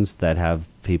patterns that have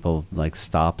people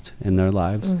stopped in their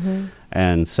lives.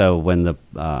 And so when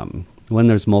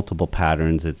there's multiple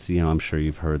patterns, it's, I'm sure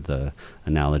you've heard the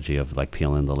analogy of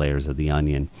peeling the layers of the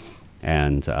onion.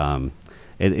 And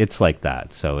it's like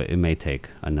that. So it may take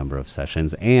a number of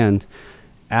sessions. And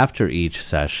after each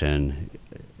session,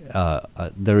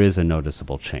 there is a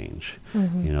noticeable change.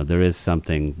 There is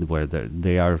something where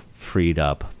they are freed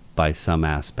up by some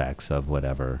aspects of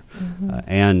whatever.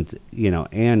 And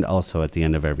also at the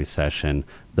end of every session,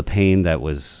 the pain that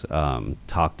was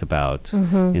talked about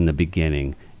in the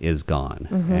beginning is gone.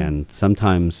 And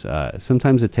sometimes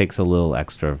it takes a little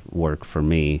extra work for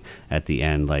me at the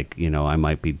end. I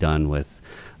might be done with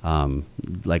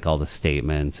like all the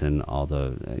statements and all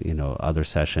the, other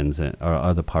sessions or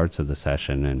other parts of the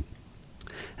session.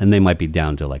 And they might be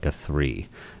down to like a 3.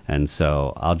 And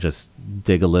so I'll just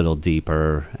dig a little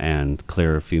deeper and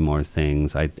clear a few more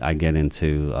things. I get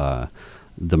into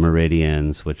the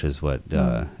meridians, which is what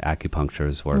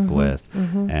acupuncturists work with,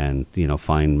 and,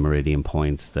 find meridian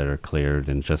points that are cleared.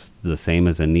 And just the same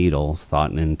as a needle, thought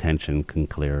and intention can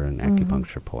clear an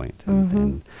acupuncture point,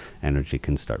 and energy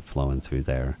can start flowing through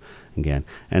there again.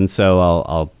 And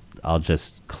so I'll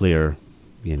just clear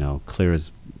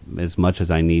as much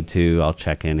as I need to. I'll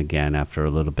check in again after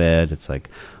a little bit. It's like,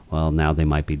 well, now they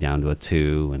might be down to a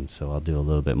 2, and so I'll do a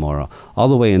little bit more, all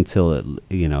the way until it,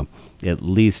 at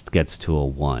least gets to a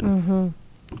 1,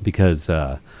 because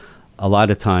a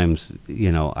lot of times,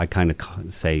 I kind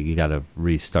of say you got to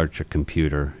restart your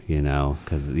computer,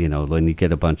 because when you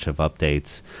get a bunch of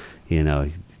updates,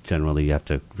 generally you have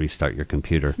to restart your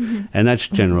computer, and that's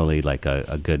generally like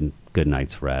a good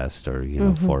night's rest, or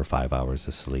 4 or 5 hours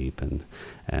of sleep,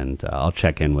 and I'll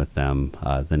check in with them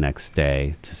the next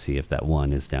day to see if that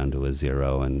 1 is down to a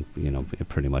 0, and it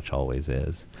pretty much always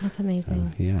is. That's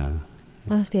amazing. So, yeah,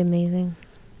 that must be amazing.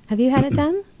 Have you had it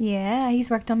done? Yeah, he's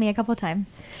worked on me a couple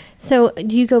times. So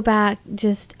do you go back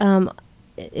just,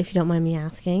 if you don't mind me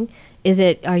asking,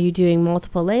 are you doing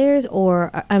multiple layers,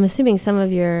 or I'm assuming some of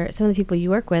the people you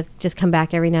work with just come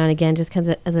back every now and again just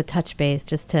as a touch base,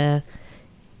 just to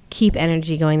keep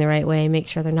energy going the right way, make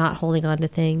sure they're not holding on to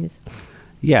things.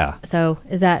 Yeah. So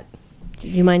do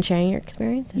you mind sharing your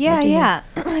experience? Yeah.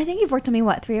 I think you've worked on me,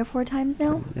 3 or 4 times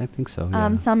now? I think so,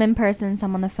 yeah. Some in person,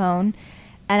 some on the phone.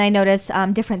 And I notice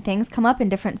different things come up in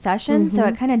different sessions, so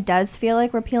it kind of does feel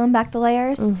like we're peeling back the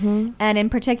layers. And in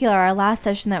particular, our last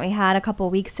session that we had a couple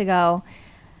weeks ago,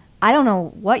 I don't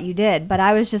know what you did, but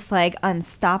I was just like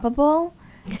unstoppable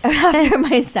after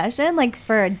my session. Like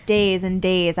for days and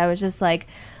days, I was just like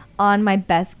on my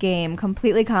best game,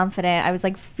 completely confident. I was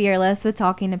like fearless with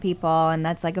talking to people, and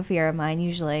that's like a fear of mine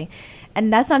usually.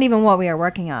 And that's not even what we were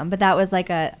working on, but that was like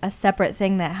a separate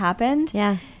thing that happened.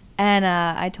 Yeah. And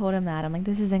I told him that. I'm like,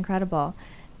 this is incredible.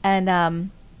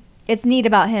 And it's neat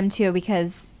about him, too,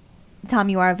 because, Tom,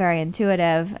 you are very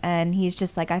intuitive. And he's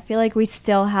just like, I feel like we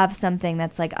still have something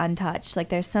that's, like, untouched. Like,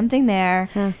 there's something there.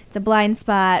 It's a blind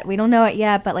spot. We don't know it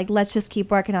yet, but, like, let's just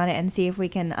keep working on it and see if we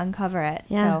can uncover it.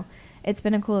 Yeah. So it's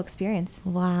been a cool experience.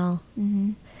 Wow.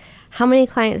 How many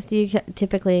clients do you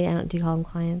typically, do you call them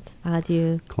clients?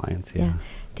 Clients, yeah.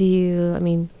 Do you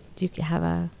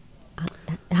have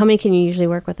how many can you usually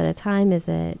work with at a time? It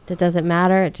doesn't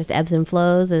matter? It just ebbs and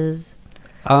flows?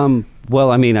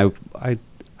 Well, I mean,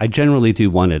 I generally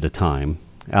do 1 at a time.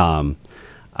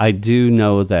 I do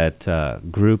know that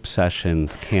group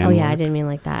sessions can work. I didn't mean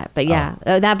like that. But yeah,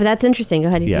 but that's interesting. Go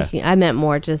ahead. Yeah. I meant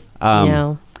more just,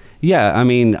 Yeah, I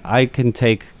mean, I can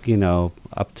take,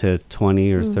 up to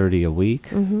 20 or 30 a week.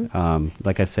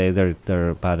 Like I say, they're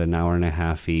about an hour and a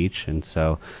half each, and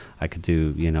so I could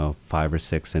do, 5 or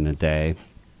 6 in a day.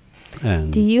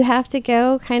 And do you have to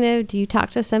go do you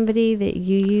talk to somebody that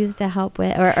you use to help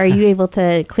with, or are you able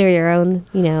to clear your own,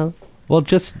 Well,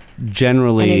 just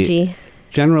generally, energy?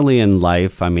 Generally in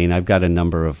life, I mean, I've got a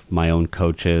number of my own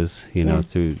coaches,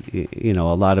 through, a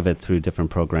lot of it through different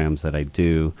programs that I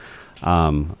do.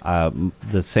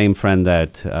 The same friend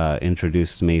that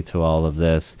introduced me to all of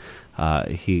this,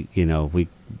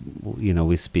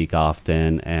 we speak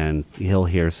often, and he'll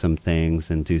hear some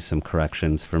things and do some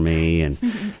corrections for me, and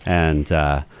and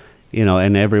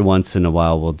every once in a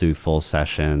while we'll do full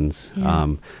sessions.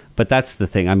 Yeah. But that's the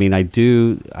thing. I mean, I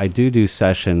do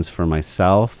sessions for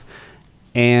myself,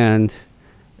 and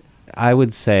I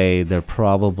would say they're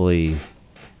probably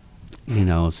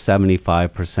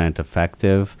 75%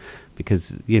 effective,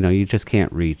 because you just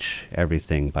can't reach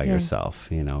everything by yourself.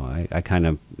 I kind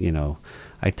of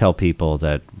I tell people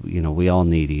that we all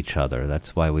need each other.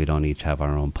 That's why we don't each have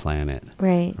our own planet.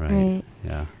 Right.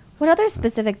 Yeah. What other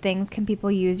specific things can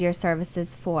people use your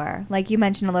services for? Like you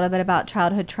mentioned a little bit about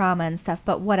childhood trauma and stuff,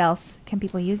 but what else can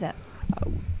people use it?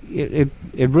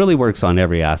 It really works on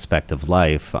every aspect of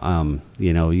life.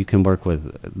 You can work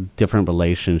with different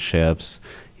relationships.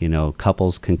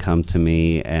 Couples can come to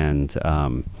me, and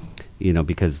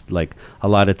because like a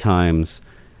lot of times,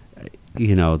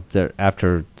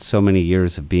 after so many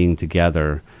years of being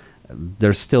together,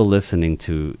 they're still listening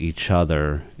to each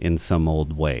other in some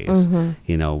old ways.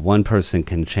 One person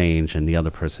can change and the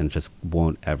other person just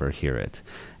won't ever hear it.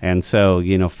 And so,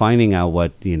 finding out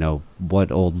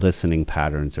what old listening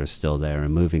patterns are still there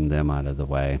and moving them out of the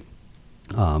way.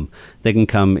 They can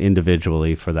come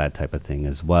individually for that type of thing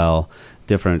as well.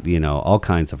 Different, all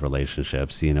kinds of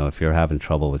relationships. If you're having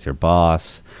trouble with your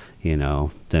boss,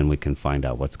 then we can find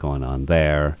out what's going on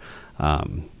there.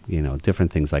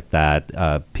 Different things like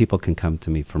that. People can come to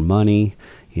me for money,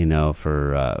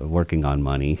 for working on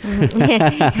money. I'm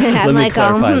like,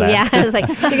 yeah, it's like,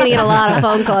 you're going to get a lot of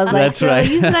phone calls. Like, That's so right.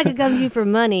 you said I could come to you for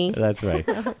money. That's right.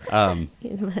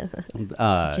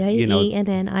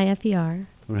 JENNIFER.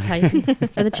 Right.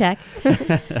 For the check.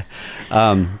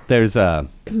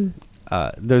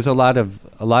 There's a lot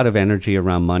of energy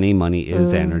around money. Money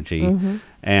is energy. Mm-hmm.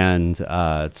 And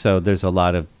so there's a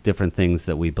lot of different things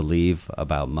that we believe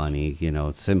about money,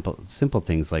 simple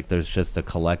things like there's just a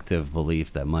collective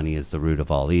belief that money is the root of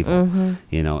all evil,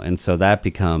 and so that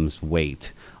becomes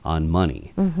weight on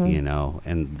money,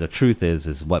 and the truth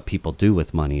is what people do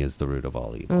with money is the root of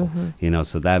all evil,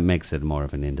 so that makes it more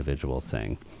of an individual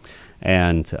thing.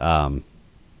 And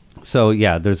so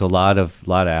yeah, there's a lot of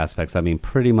aspects. I mean,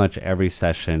 pretty much every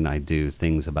session I do,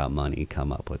 things about money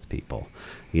come up with people,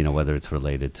 whether it's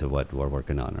related to what we're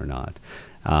working on or not.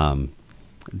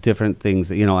 Different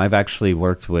things, I've actually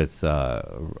worked with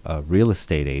real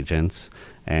estate agents,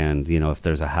 and if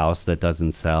there's a house that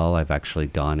doesn't sell, I've actually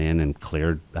gone in and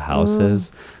cleared the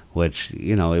houses, which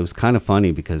it was kind of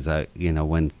funny because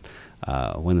when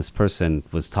this person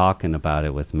was talking about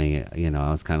it with me,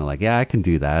 I was kind of like, yeah, I can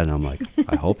do that. And I'm like,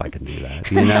 I hope I can do that,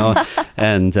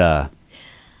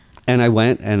 and I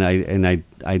went and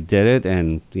I did it,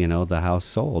 and the house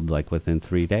sold like within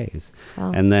 3 days.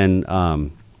 Wow. And then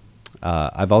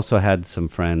I've also had some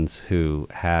friends who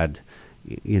had,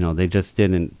 they just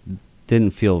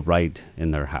didn't feel right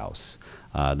in their house.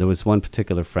 There was one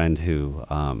particular friend who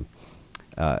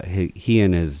he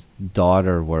and his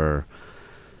daughter were,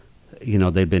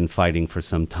 they'd been fighting for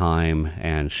some time,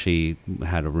 and she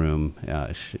had a room.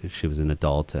 She was an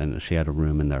adult, and she had a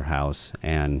room in their house.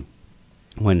 And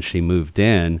when she moved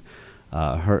in,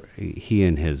 he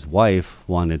and his wife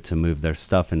wanted to move their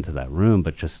stuff into that room,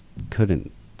 but just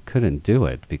couldn't do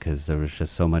it because there was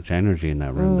just so much energy in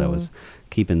that room that was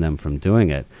keeping them from doing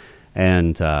it.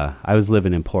 And I was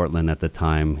living in Portland at the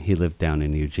time. He lived down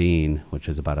in Eugene, which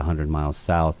is about 100 miles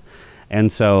south.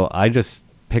 And so I just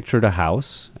pictured a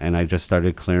house, and I just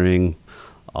started clearing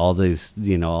all these,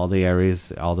 all the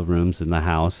areas, all the rooms in the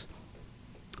house.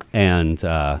 And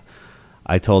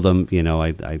I told him,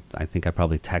 I think I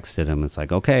probably texted him. It's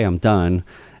like, okay, I'm done.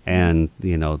 And,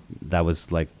 that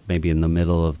was like maybe in the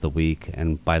middle of the week.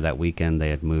 And by that weekend, they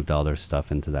had moved all their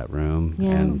stuff into that room.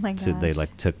 Yeah. And Oh my so they gosh.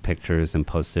 took pictures and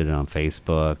posted it on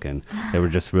Facebook. And they were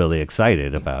just really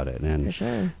excited about it. And, For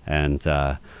sure. And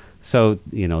so,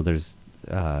 there's...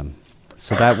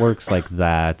 so that works like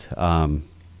that.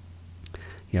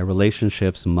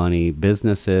 Relationships, money,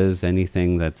 businesses,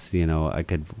 anything that's, I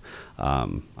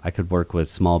could work with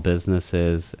small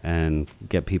businesses and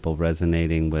get people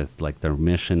resonating with like their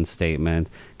mission statement,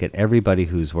 get everybody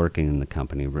who's working in the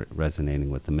company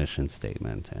resonating with the mission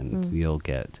statement. And you'll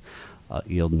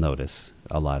notice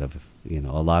a lot of, a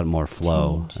lot more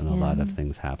flow. Change, and a lot of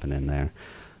things happen in there.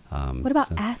 What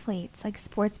about athletes, like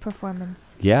sports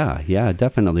performance? Yeah,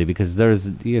 definitely. Because there's,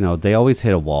 they always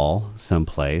hit a wall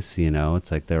someplace,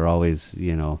 it's like they're always,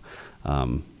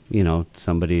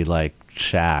 somebody like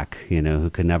Shaq, who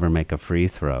could never make a free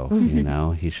throw,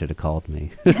 he should have called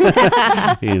me,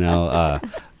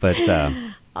 but,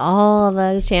 all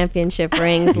the championship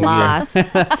rings lost.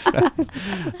 that's right.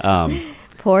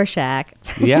 Poor Shaq.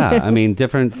 Yeah. I mean,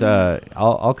 different,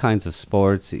 all kinds of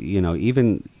sports,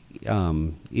 even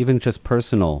just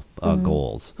personal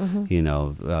goals,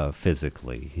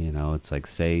 physically, it's like,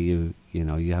 say you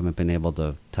haven't been able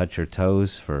to touch your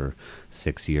toes for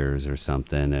 6 years or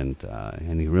something,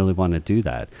 and you really want to do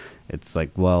that. It's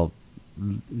like, well,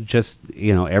 just,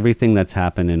 everything that's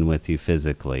happening with you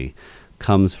physically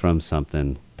comes from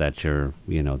something that you're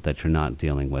not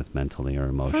dealing with mentally or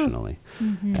emotionally.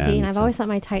 See, and I've always thought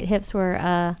my tight hips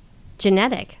were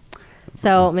genetic.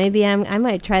 So maybe I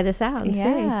might try this out and see.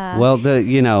 Well,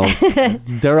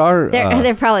 there are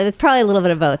it's probably a little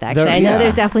bit of both, actually. I know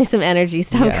there's definitely some energy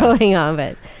stuff going on,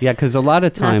 but because a lot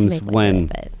of times when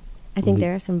but I think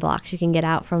there are some blocks you can get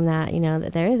out from that.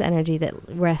 That there is energy that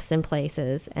rests in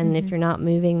places, and if you're not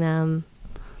moving them,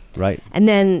 right, and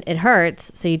then it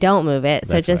hurts, so you don't move it,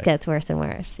 so That's it just right. gets worse and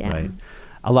worse. Yeah, right.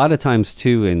 A lot of times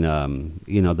too, in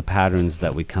the patterns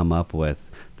that we come up with,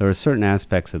 there are certain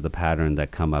aspects of the pattern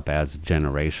that come up as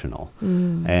generational.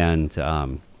 And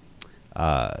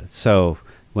so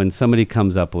when somebody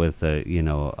comes up with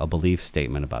a belief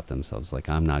statement about themselves, like,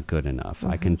 I'm not good enough,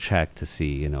 I can check to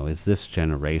see, is this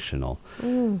generational?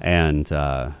 And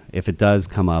if it does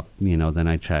come up, then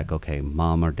I check, okay,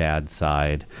 mom or dad's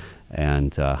side,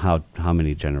 and how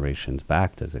many generations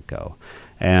back does it go?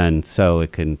 And so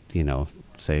it can,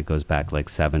 say it goes back like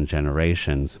 7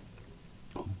 generations.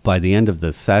 By the end of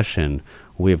the session,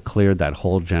 we have cleared that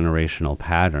whole generational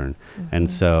pattern. And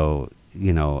so,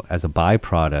 as a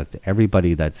byproduct,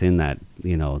 everybody that's in that,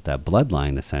 that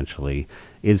bloodline essentially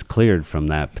is cleared from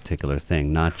that particular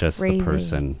thing, not just Crazy. the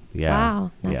person. Yeah.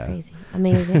 Wow. Not crazy.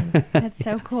 Amazing. That's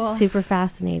so cool. Super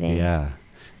fascinating. Yeah.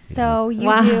 So you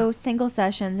do single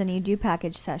sessions and you do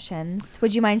package sessions.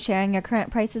 Would you mind sharing your current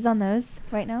prices on those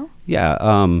right now?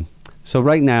 Yeah. So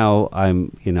right now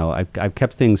I've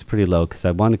kept things pretty low because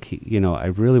I want to keep, I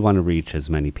really want to reach as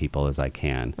many people as I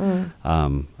can.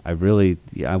 I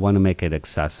want to make it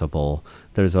accessible.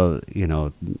 There's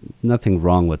nothing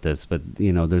wrong with this, but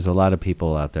there's a lot of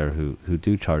people out there who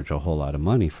do charge a whole lot of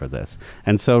money for this.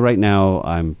 And so right now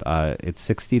it's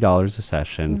 $60 a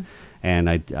session, and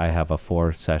I have a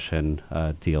 4-session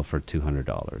deal for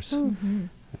 $200.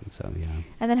 And so, yeah.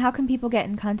 And then how can people get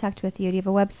in contact with you? Do you have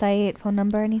a website, phone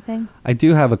number, anything? I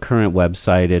do have a current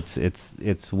website.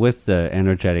 It's with the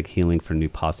Energetic Healing for New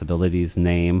Possibilities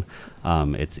name.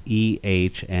 It's ehnp.site.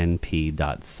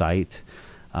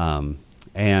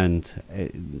 And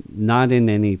not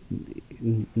any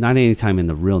time in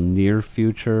the real near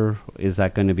future is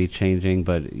that going to be changing,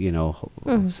 but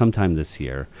sometime this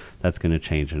year that's going to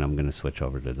change, and I'm going to switch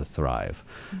over to the Thrive.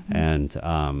 And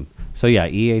so yeah,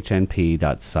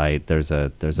 ehnp.site. There's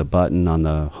a button on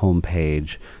the home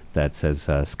page that says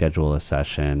schedule a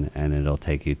session, and it'll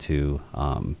take you to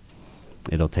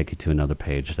another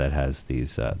page that has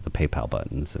these the PayPal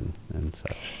buttons and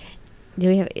such. Do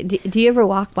you ever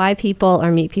walk by people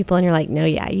or meet people and you're like, no,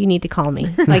 yeah, you need to call me?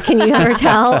 Like, can you ever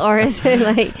tell, or is it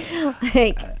like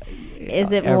is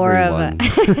it more Everyone. of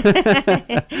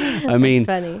a? I mean,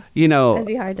 funny. It'd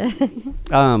be hard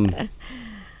to.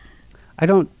 I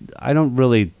don't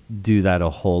really do that a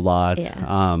whole lot.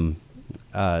 Yeah.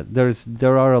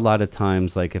 There are a lot of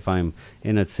times, like if I'm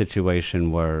in a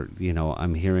situation where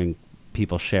I'm hearing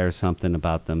people share something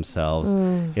about themselves.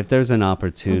 If there's an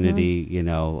opportunity,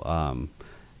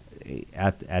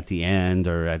 at the end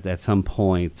or at some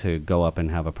point to go up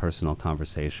and have a personal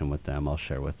conversation with them, I'll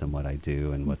share with them what I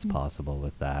do and what's possible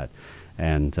with that.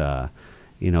 And,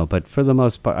 but for the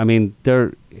most part, I mean,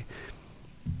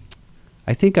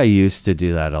 I think I used to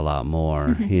do that a lot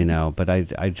more, but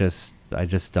I just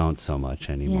don't so much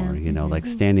anymore, like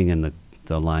standing in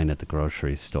the line at the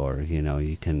grocery store,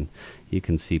 you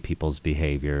can see people's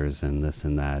behaviors and this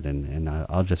and that, and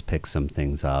I'll just pick some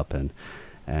things up and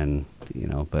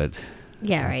but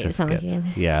yeah, right. It's not like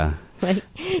yeah.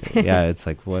 Yeah, it's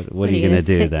like what are you gonna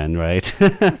do then, right?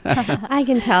 I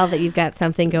can tell that you've got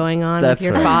something going on with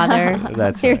your father.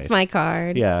 Here's my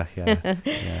card. Yeah.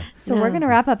 So we're gonna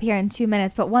wrap up here in 2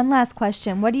 minutes, but one last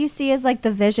question: what do you see as like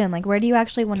the vision? Like, where do you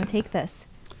actually want to take this?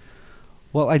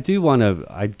 Well, I do want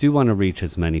to reach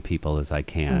as many people as I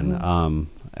can,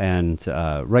 and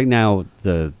right now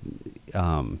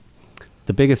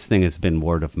the biggest thing has been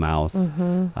word of mouth.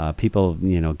 People,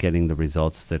 getting the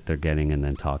results that they're getting, and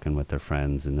then talking with their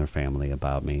friends and their family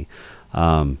about me.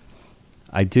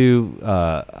 I do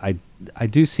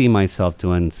see myself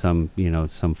doing some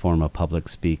form of public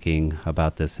speaking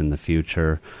about this in the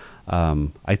future.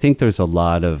 I think there's a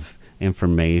lot of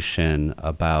information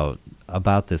about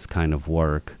this kind of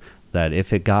work that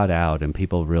if it got out and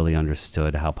people really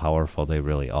understood how powerful they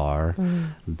really are,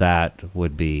 that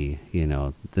would be,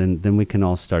 then we can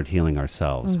all start healing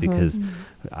ourselves, because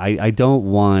I don't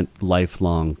want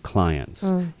lifelong clients.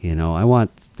 I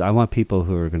want people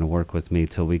who are going to work with me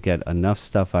till we get enough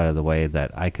stuff out of the way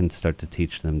that I can start to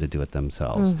teach them to do it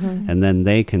themselves, and then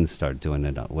they can start doing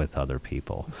it with other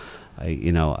people.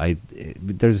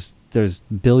 There's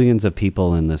billions of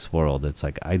people in this world. It's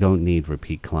like, I don't need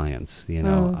repeat clients.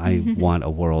 I want a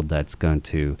world that's going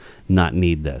to not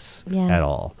need this at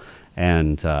all.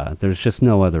 And there's just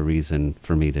no other reason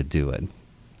for me to do it.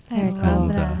 I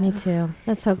love that. Me too.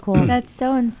 That's so cool. That's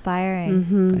so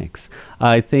inspiring. Thanks.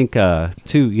 I think,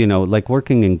 too, like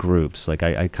working in groups, like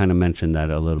I kind of mentioned that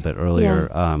a little bit earlier.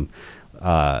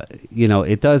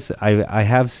 It does. I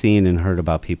have seen and heard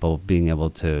about people being able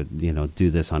to,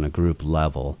 do this on a group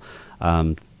level.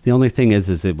 The only thing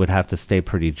is it would have to stay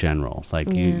pretty general.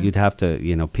 Like you'd have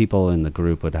to, people in the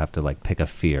group would have to like pick a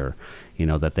fear,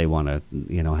 that they want to,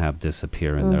 have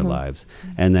disappear in their lives.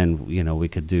 And then, we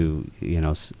could do,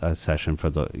 a session for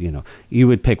the, you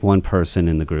would pick one person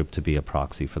in the group to be a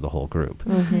proxy for the whole group.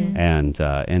 And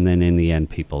then in the end,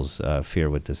 people's fear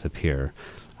would disappear.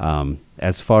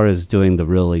 As far as doing the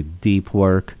really deep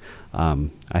work, I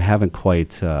haven't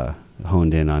quite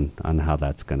honed in on how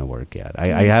that's going to work yet.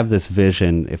 I have this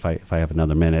vision, if I have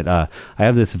another minute, I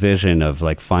have this vision of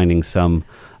like finding some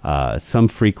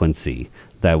frequency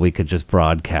that we could just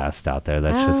broadcast out there.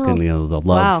 That's just going to, the love,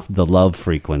 Wow. the love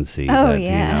frequency Oh, that,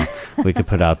 yeah. we could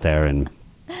put out there, and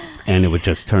it would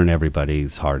just turn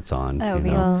everybody's hearts on. That would be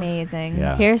amazing.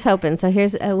 Yeah. Here's hoping. So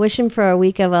here's wishing for a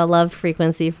week of a love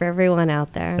frequency for everyone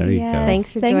out there. There you Yes. go.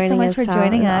 Thanks Thanks joining so much us, for Tom.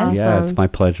 joining It was us. Yeah, it's awesome. my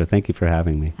pleasure. Thank you for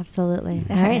having me. Absolutely.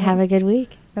 All All right. right. Have a good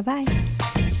week. Bye-bye.